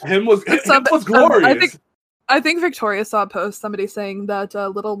him. Him was glorious. I think Victoria saw a post, somebody saying that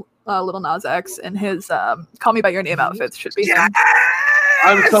little Nas X and his "Call Me by Your Name" outfits should be him.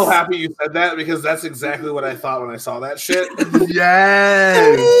 I'm so happy you said that because that's exactly what I thought when I saw that shit.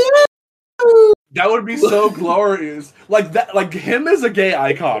 Yes. That would be so glorious. Like that, like him as a gay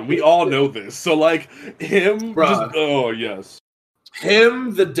icon. We all know this. So like him, just, oh yes,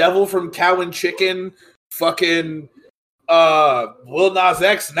 him, the devil from Cow and Chicken, fucking Lil Nas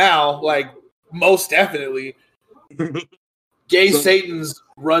X now, like most definitely. Gay Satan's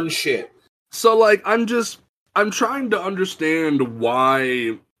run shit. So like I'm trying to understand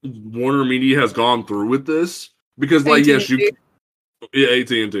why Warner Media has gone through with this because, like, AT&T. yes, yeah,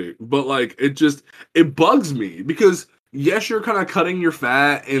 AT&T, but like, it bugs me because yes, you're kind of cutting your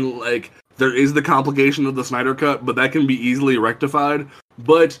fat, and like, there is the complication of the Snyder Cut, but that can be easily rectified.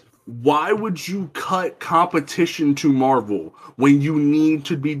 But why would you cut competition to Marvel when you need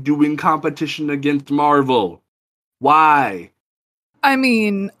to be doing competition against Marvel? Why? I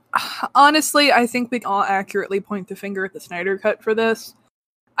mean, honestly, I think we can all accurately point the finger at the Snyder Cut for this.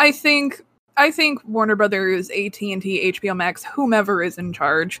 I think Warner Brothers, AT&T, HBO Max, whomever is in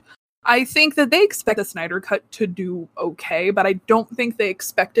charge, I think that they expect the Snyder Cut to do okay, but I don't think they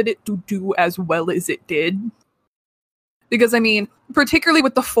expected it to do as well as it did. Because, I mean, particularly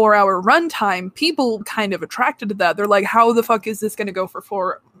with the 4-hour runtime, people kind of attracted to that. They're like, how the fuck is this going to go for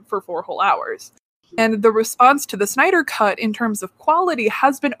four whole hours? And the response to the Snyder Cut in terms of quality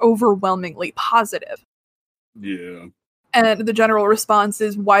has been overwhelmingly positive. Yeah. And the general response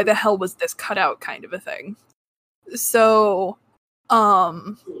is, why the hell was this cut out, kind of a thing. So,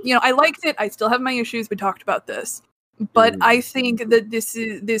 I liked it. I still have my issues. We talked about this. But I think that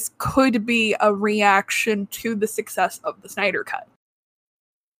this could be a reaction to the success of the Snyder Cut.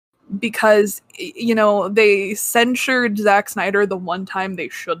 Because, they censured Zack Snyder the one time they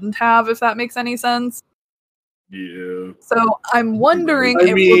shouldn't have, if that makes any sense. Yeah. So I'm wondering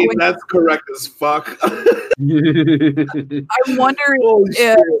that's correct as fuck. I'm wondering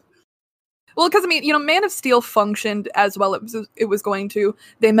if... Well, because, Man of Steel functioned as well as it was going to.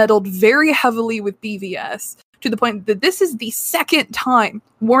 They meddled very heavily with BVS, to the point that this is the second time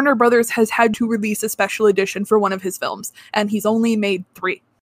Warner Brothers has had to release a special edition for one of his films, and he's only made 3.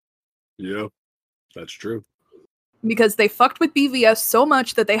 Yeah, that's true. Because they fucked with BVS so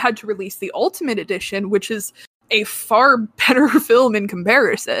much that they had to release the Ultimate Edition, which is a far better film in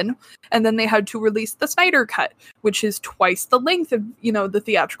comparison, and then they had to release the Snyder Cut, which is twice the length of, the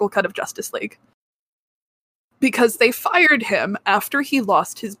theatrical cut of Justice League. Because they fired him after he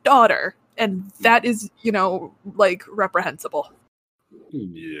lost his daughter, and that is, reprehensible.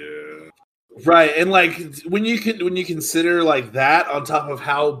 Yeah. Right, and when you consider that on top of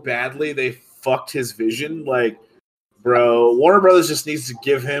how badly they fucked his vision, bro, Warner Brothers just needs to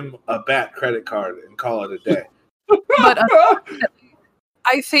give him a BAT credit card and call it a day. But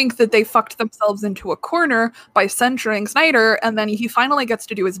I think that they fucked themselves into a corner by censoring Snyder, and then he finally gets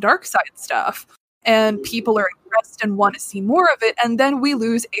to do his Darkseid stuff, and people are impressed and want to see more of it, and then we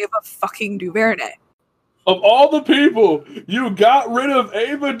lose Ava fucking DuVernay. Of all the people, you got rid of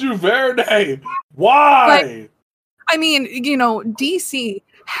Ava DuVernay. Why? DC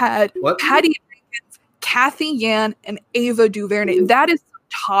had Patty Jenkins, Kathy Yan, and Ava DuVernay. That is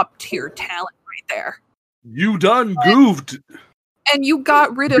top tier talent right there. You done goofed. And you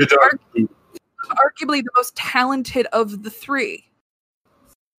got rid of arguably the most talented of the 3.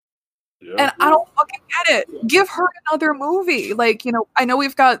 Yeah. And I don't fucking get it. Give her another movie. I know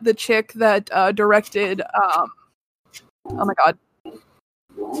we've got the chick that directed oh my god.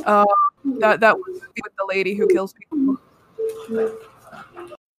 That was with the lady who kills people.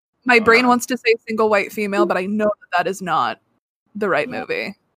 My brain wants to say Single White Female, but I know that is not the right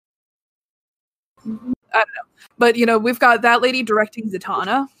movie. I don't know. But, we've got that lady directing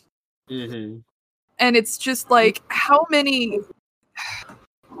Zatanna. Mm-hmm. And it's just how many...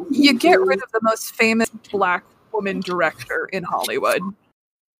 You get rid of the most famous black woman director in Hollywood.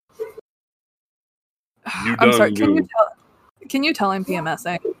 I'm sorry, can you tell I'm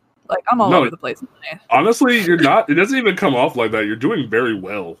PMSing? I'm all over the place today. Honestly, you're not. It doesn't even come off like that. You're doing very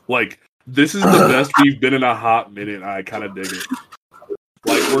well. This is the best we've been in a hot minute. I kind of dig it.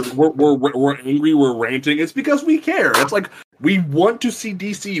 We're angry, we're ranting. It's because we care. It's we want to see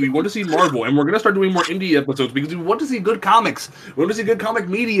DC, we want to see Marvel, and we're gonna start doing more indie episodes because we want to see good comics. We want to see good comic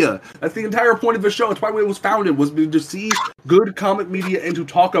media. That's the entire point of the show. It's why it was founded, was to see good comic media and to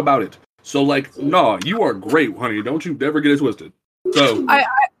talk about it. So no, you are great, honey. Don't you ever get it twisted. So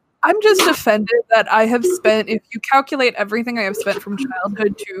I'm just offended that I have spent, if you calculate everything I have spent from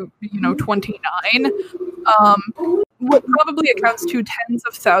childhood to 29, what probably accounts to tens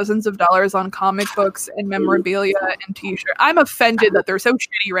of thousands of dollars on comic books and memorabilia and t-shirts. I'm offended that they're so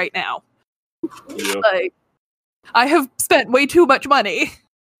shitty right now. Yeah. I have spent way too much money.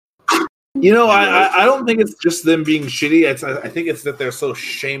 I don't think it's just them being shitty. I think it's that they're so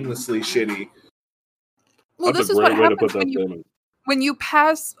shamelessly shitty. Well, That's this is what happens when you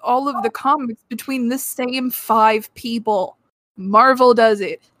pass all of the comics between the same 5 people. Marvel does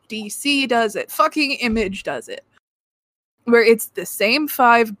it. DC does it. Fucking Image does it. Where it's the same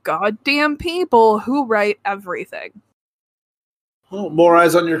 5 goddamn people who write everything. Well, more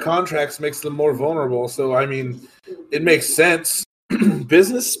eyes on your contracts makes them more vulnerable. So, it makes sense.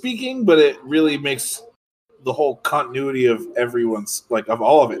 business speaking, but it really makes the whole continuity of everyone's, like, of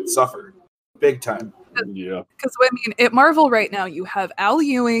all of it suffer big time. Yeah. Because, I mean, at Marvel right now, you have Al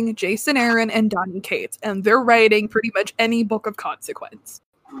Ewing, Jason Aaron, and Donny Cates, and they're writing pretty much any book of consequence.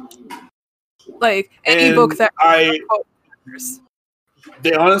 Like, any book that...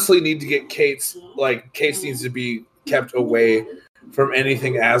 They honestly need to get Cates, like, Cates needs to be kept away from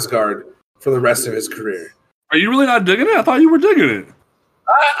anything Asgard for the rest of his career. Are you really not digging it? I thought you were digging it.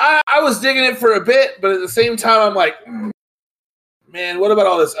 I was digging it for a bit, but at the same time, I'm like, man, what about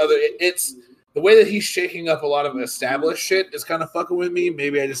all this other... It's the way that he's shaking up a lot of established shit is kind of fucking with me.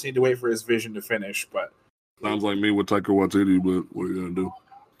 Maybe I just need to wait for his vision to finish, but... Sounds like me with Taika Waititi, but what are you gonna do?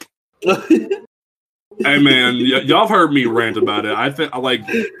 Hey man, y'all have heard me rant about it. I think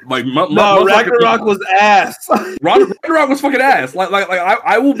Ragnarok was ass. Ragnarok was fucking ass.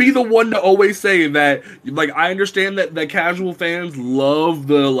 I will be the one to always say that. Like, I understand that casual fans love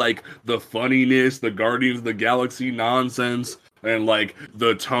the funniness, the Guardians of the Galaxy nonsense, and like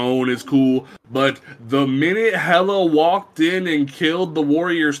the tone is cool. But the minute Hela walked in and killed the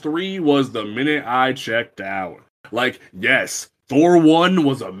Warriors 3 was the minute I checked out. Like, yes. Thor 1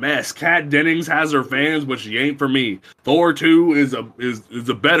 was a mess. Kat Dennings has her fans, but she ain't for me. Thor 2 is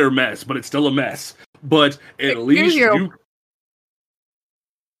a better mess, but it's still a mess. But at least you...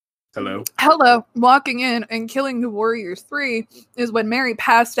 Hello. Walking in and killing the Warriors 3 is when Mary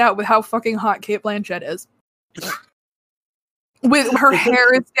passed out with how fucking hot Cate Blanchett is. With her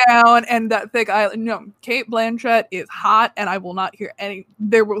hair is down and that thick eyelid. No, Cate Blanchett is hot, and I will not hear any.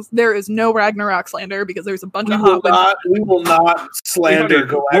 There is no Ragnarok slander because there's a bunch of hot women. We will not slander.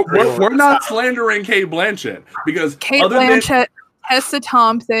 We're not slandering Cate Blanchett because Cate Blanchett, Tessa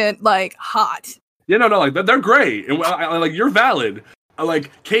Thompson, like hot. Yeah, no, like they're great, and like you're valid.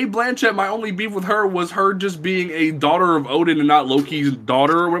 Like, Cate Blanchett, my only beef with her was her just being a daughter of Odin and not Loki's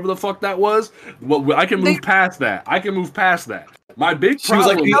daughter or whatever the fuck that was. Well, I can move past that. My big problem... She was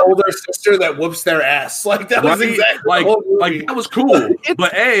like the older sister that whoops their ass. Like, that was exactly like that was cool.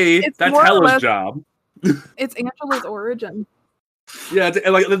 But that's Hela's job. It's Angela's origin. Yeah,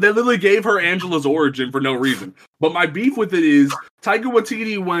 like they literally gave her Angela's origin for no reason. But my beef with it is Taika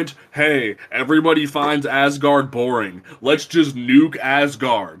Waititi went, "Hey, everybody finds Asgard boring. Let's just nuke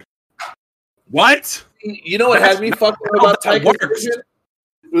Asgard." What? You know what had me fucking about Taika's version?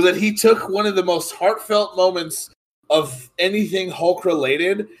 It was that he took one of the most heartfelt moments of anything Hulk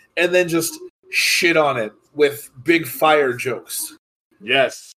related and then just shit on it with big fire jokes.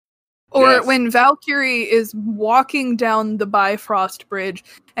 Yes. Or when Valkyrie is walking down the Bifrost Bridge,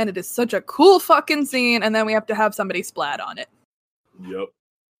 and it is such a cool fucking scene, and then we have to have somebody splat on it. Yep.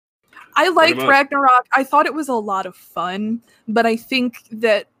 I liked Ragnarok. I thought it was a lot of fun, but I think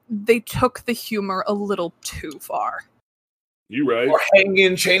that they took the humor a little too far. You right. Or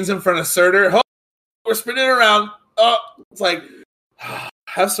hanging chains in front of Surtur. Oh, we're spinning around. Oh, it's like...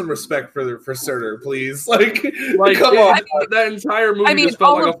 Have some respect for Surtur, please. Like come on. That entire movie just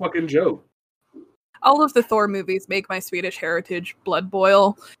felt like a fucking joke. All of the Thor movies make my Swedish heritage blood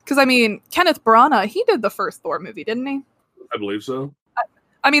boil. Because, I mean, Kenneth Branagh, he did the first Thor movie, didn't he? I believe so.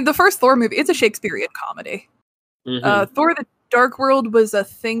 I mean, the first Thor movie, it's a Shakespearean comedy. Mm-hmm. Thor the Dark World was a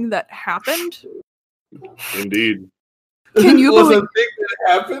thing that happened. Indeed. Can you believe a thing that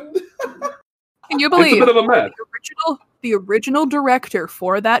happened? Can you believe it's a bit of a mess. The original director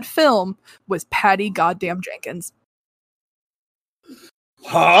for that film was Patty Goddamn Jenkins.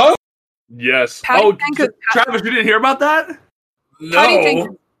 Huh? Yes. Travis, you didn't hear about that?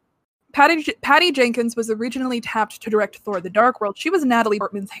 No. Patty Jenkins was originally tapped to direct Thor: The Dark World. She was Natalie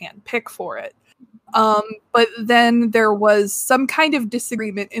Portman's handpick for it. But then there was some kind of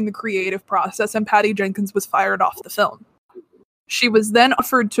disagreement in the creative process, and Patty Jenkins was fired off the film. She was then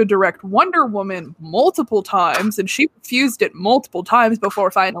offered to direct Wonder Woman multiple times, and she refused it multiple times before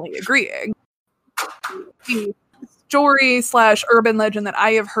finally agreeing. The story / urban legend that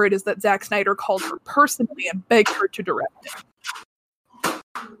I have heard is that Zack Snyder called her personally and begged her to direct it.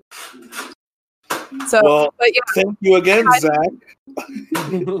 So, but yeah, thank you again, Zach.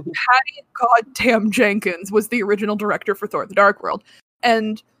 Patty Goddamn Jenkins was the original director for Thor: The Dark World,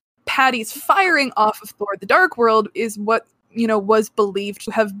 and Patty's firing off of Thor: The Dark World is what was believed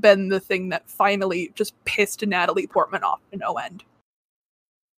to have been the thing that finally just pissed Natalie Portman off to no end.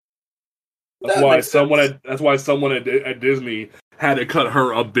 That's why someone at Disney had to cut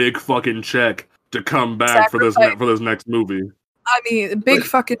her a big fucking check to come back for this next movie. I mean, big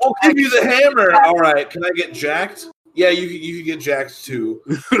fucking. I'll give you the hammer. All right, can I get jacked? Yeah, you can get jacked too.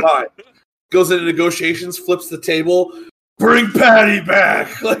 All right. Goes into negotiations, flips the table, bring Patty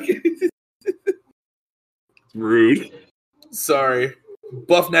back. Like rude. Sorry.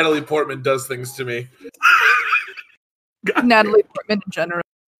 Buff Natalie Portman does things to me. Natalie Portman in general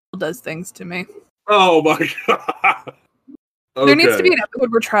does things to me. Oh my god. Okay. There needs to be an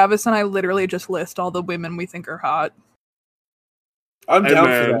episode where Travis and I literally just list all the women we think are hot. I'm down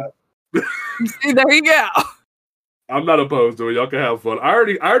for that. See, there you go. I'm not opposed to it. Y'all can have fun. I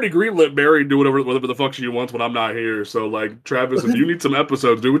already greenlit Mary do whatever the fuck she wants when I'm not here. So like, Travis, if you need some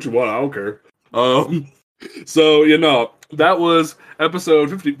episodes, do what you want. I don't care. So that was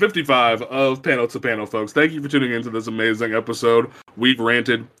episode 55 of Panel to Panel, folks. Thank you for tuning into this amazing episode. We've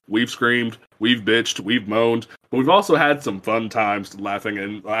ranted, we've screamed, we've bitched, we've moaned, but we've also had some fun times laughing,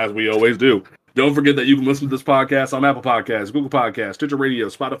 and as we always do. Don't forget that you can listen to this podcast on Apple Podcasts, Google Podcasts, Stitcher Radio,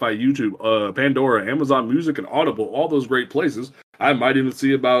 Spotify, YouTube, Pandora, Amazon Music, and Audible, all those great places. I might even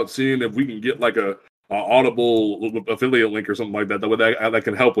see about seeing if we can get like a Audible affiliate link or something like that that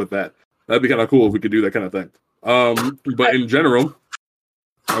can help with that. That'd be kind of cool if we could do that kind of thing. But in general,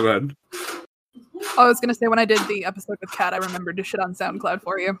 go ahead. I was going to say, when I did the episode with Kat, I remembered to shit on SoundCloud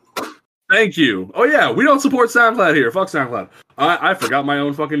for you. Thank you. Oh yeah, we don't support SoundCloud here. Fuck SoundCloud. I forgot my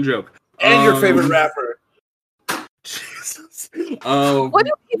own fucking joke. And your favorite rapper. Jesus. What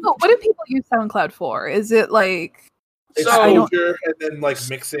do people use SoundCloud for? Is it like exposure and then like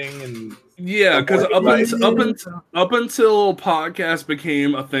mixing and because up until podcasts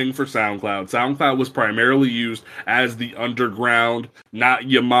became a thing for SoundCloud was primarily used as the underground, not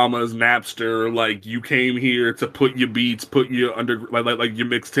your mama's Napster. Like, you came here to put your beats, put your like your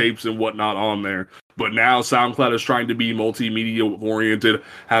mixtapes and whatnot on there. But now SoundCloud is trying to be multimedia oriented,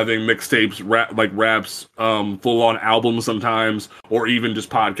 having mixtapes, raps, full on albums sometimes, or even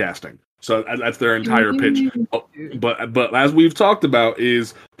just podcasting. So that's their entire pitch. But as we've talked about,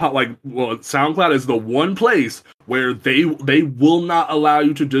 SoundCloud is the one place where they will not allow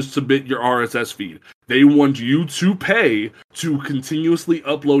you to just submit your RSS feed. They want you to pay to continuously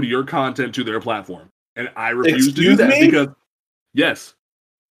upload your content to their platform, and I refuse to do that because yes.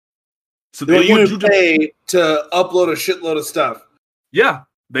 So they want you to pay to upload a shitload of stuff. Yeah.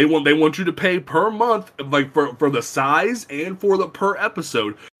 They want you to pay per month, like for the size and for the per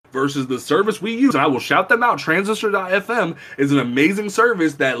episode, versus the service we use. And I will shout them out. Transistor.fm is an amazing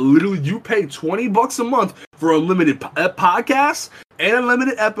service that literally you pay $20 a month for unlimited podcasts and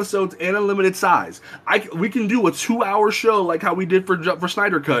unlimited episodes and unlimited size. We can do a 2-hour show like how we did for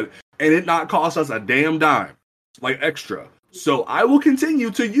Snyder Cut, and it not cost us a damn dime, like extra. So I will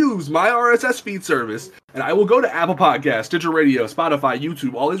continue to use my RSS feed service, and I will go to Apple Podcasts, Stitcher Radio, Spotify,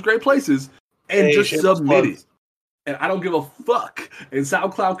 YouTube, all these great places, and just submit it. And I don't give a fuck. And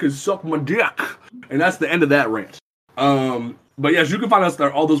SoundCloud can suck my dick. And that's the end of that rant. But yes, you can find us there,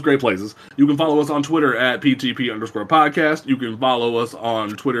 all those great places. You can follow us on Twitter at PTP_podcast. You can follow us on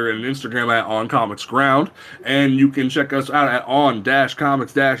Twitter and Instagram at OnComicsGround. And you can check us out at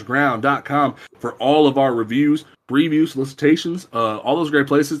on-comics-ground.com for all of our reviews, previews, solicitations, all those great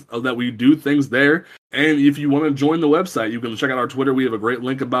places that we do things there. And if you want to join the website, you can check out our Twitter. We have a great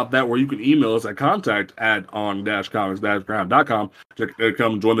link about that where you can email us at contact@on-comics-ground.com to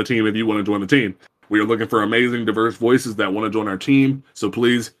come join the team if you want to join the team. We are looking for amazing, diverse voices that want to join our team, so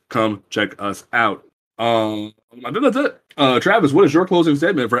please come check us out. I think that's it. Travis, what is your closing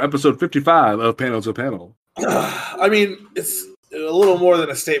statement for episode 55 of Panel to Panel? I mean, it's a little more than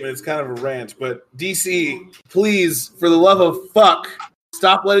a statement. It's kind of a rant. But DC, please, for the love of fuck,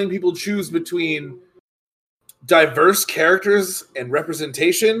 stop letting people choose between diverse characters and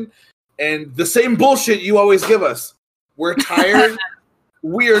representation and the same bullshit you always give us. We're tired.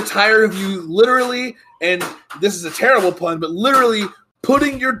 We are tired of you literally, and this is a terrible pun, but literally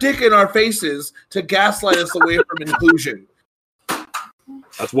putting your dick in our faces to gaslight us away from inclusion.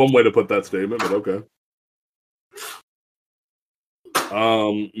 That's one way to put that statement, but okay.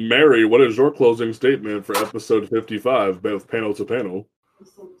 Mary, what is your closing statement for episode 55 of Panel to Panel?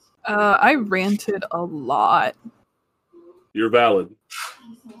 I ranted a lot. You're valid.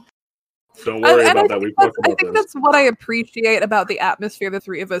 Don't worry about that. We talked about this. I think that's what I appreciate about the atmosphere the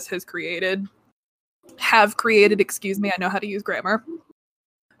three of us have created. I know how to use grammar.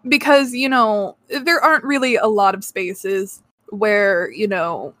 Because, there aren't really a lot of spaces where,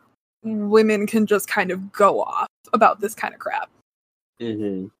 women can just kind of go off about this kind of crap.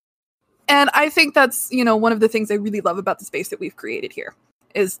 Mm-hmm. And I think that's, one of the things I really love about the space that we've created here.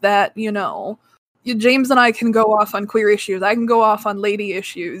 Is that, James and I can go off on queer issues. I can go off on lady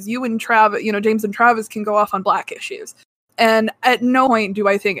issues. You and Travis, James and Travis can go off on black issues. And at no point do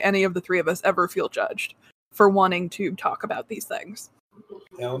I think any of the three of us ever feel judged for wanting to talk about these things.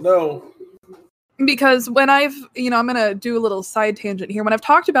 Hell no. Because when I've, I'm going to do a little side tangent here. When I've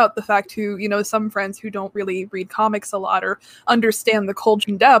talked about the fact to, some friends who don't really read comics a lot or understand the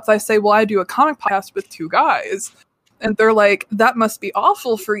culture in depth, I say, well, I do a comic podcast with two guys. And they're like, that must be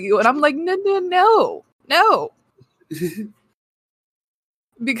awful for you. And I'm like, no.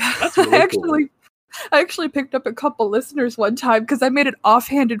 Because I actually picked up a couple listeners one time because I made an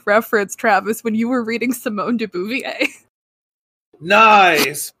offhanded reference, Travis, when you were reading Simone de Beauvoir.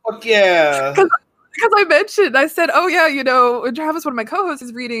 Nice. Fuck yeah. Because I mentioned, I said, oh yeah, Travis, one of my co-hosts,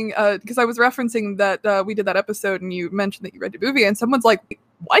 is reading, because I was referencing that we did that episode and you mentioned that you read de Beauvoir, and someone's like,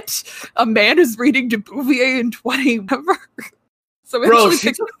 what? A man is reading de Beauvoir in 20 whatever? So bro,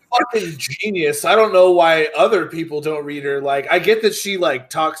 she's a fucking genius. I don't know why other people don't read her. Like, I get that she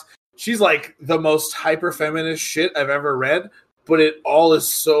talks, she's like the most hyper feminist shit I've ever read, but it all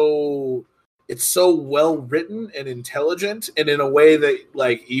is so... It's so well written and intelligent, and in a way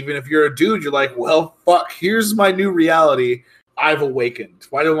that, even if you're a dude, you're like, well, fuck, here's my new reality. I've awakened.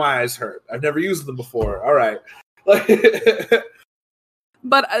 Why do my eyes hurt? I've never used them before. All right.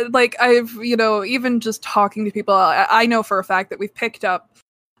 But, I've, even just talking to people, I know for a fact that we've picked up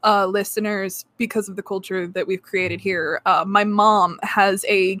listeners because of the culture that we've created here. My mom has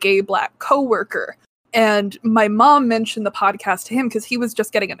a gay black coworker. And my mom mentioned the podcast to him because he was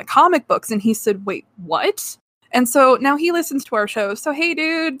just getting into comic books, and he said, wait, what? And so now he listens to our show. So, hey,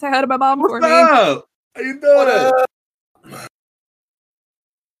 dude, say hi to my mom for me. How you doing?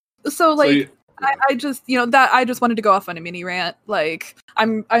 So, I just, I just wanted to go off on a mini rant.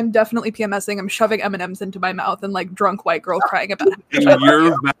 I'm definitely PMSing. I'm shoving M&Ms into my mouth and, drunk white girl crying about it. You're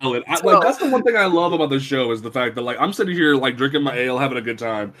valid. That's the one thing I love about the show is the fact that, I'm sitting here, drinking my ale, having a good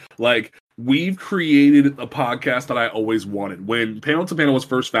time. We've created a podcast that I always wanted. When Panel to Panel was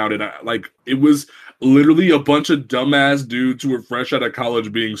first founded, it was literally a bunch of dumbass dudes who were fresh out of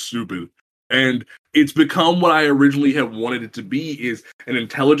college being stupid. And it's become what I originally had wanted it to be, is an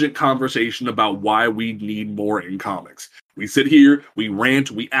intelligent conversation about why we need more in comics. We sit here, we rant,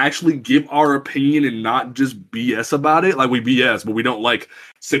 we actually give our opinion and not just BS about it. We BS, but we don't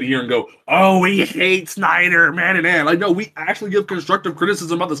sit here and go, oh, we hate Snyder, man. No, we actually give constructive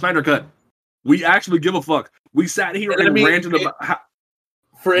criticism about the Snyder Cut. We actually give a fuck. We sat here and ranted about how...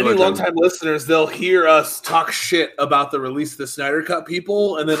 For any long-time listeners, they'll hear us talk shit about the release of the Snyder Cut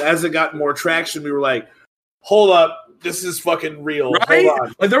people, and then as it got more traction, we were like, hold up, this is fucking real. Right?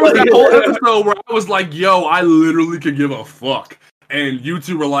 Hold on. There was that whole episode where I was like, yo, I literally could give a fuck. And you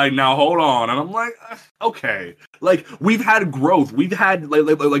two were like, now hold on. And I'm like, okay. We've had growth. We've had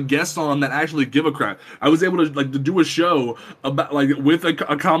guests on that actually give a crap. I was able to to do a show about with a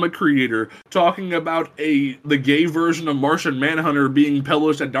comic creator talking about the gay version of Martian Manhunter being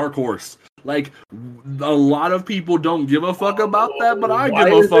published at Dark Horse. A lot of people don't give a fuck about that, but I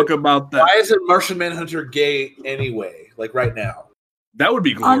give a fuck about that. Why isn't Martian Manhunter gay anyway? Right now. That would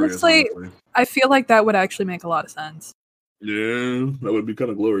be glorious. Honestly, I feel like that would actually make a lot of sense. Yeah, that would be kind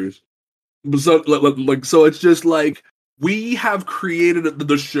of glorious. But so it's just we have created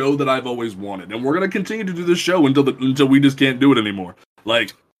the show that I've always wanted, and we're gonna continue to do this show until we just can't do it anymore.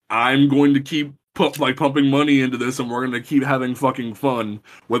 I'm going to keep pumping money into this, and we're gonna keep having fucking fun,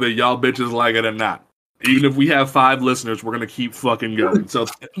 whether y'all bitches like it or not. Even if we have 5 listeners, we're gonna keep fucking going. So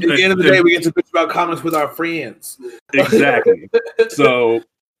at the end of the day, we get to bitch about comics with our friends. Exactly. So.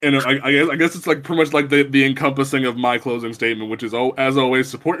 And I guess it's pretty much the encompassing of my closing statement, which is, as always,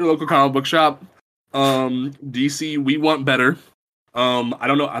 support your local comic book shop. DC, we want better. I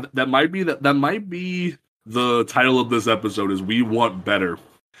don't know. That might be the title of this episode is "We Want Better."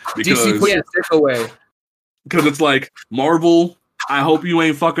 Because, DC, put your stick away. Because it's Marvel. I hope you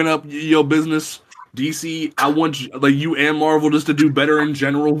ain't fucking up your business. DC, I want you and Marvel just to do better in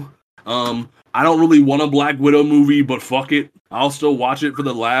general. I don't really want a Black Widow movie, but fuck it. I'll still watch it for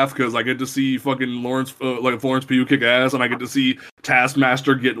the laugh because I get to see fucking Florence Pugh kick ass, and I get to see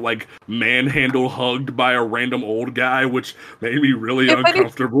Taskmaster get manhandle hugged by a random old guy, which made me really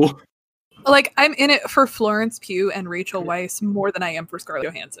uncomfortable. I'm in it for Florence Pugh and Rachel Weisz more than I am for Scarlett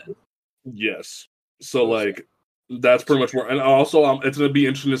Johansson. Yes. So that's pretty much more. And also, it's going to be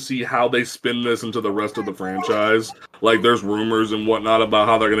interesting to see how they spin this into the rest of the franchise. There's rumors and whatnot about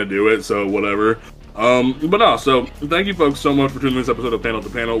how they're going to do it, so whatever. But no, so thank you folks so much for tuning in this episode of Panel to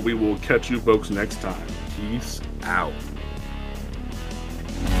Panel. We will catch you folks next time. Peace out.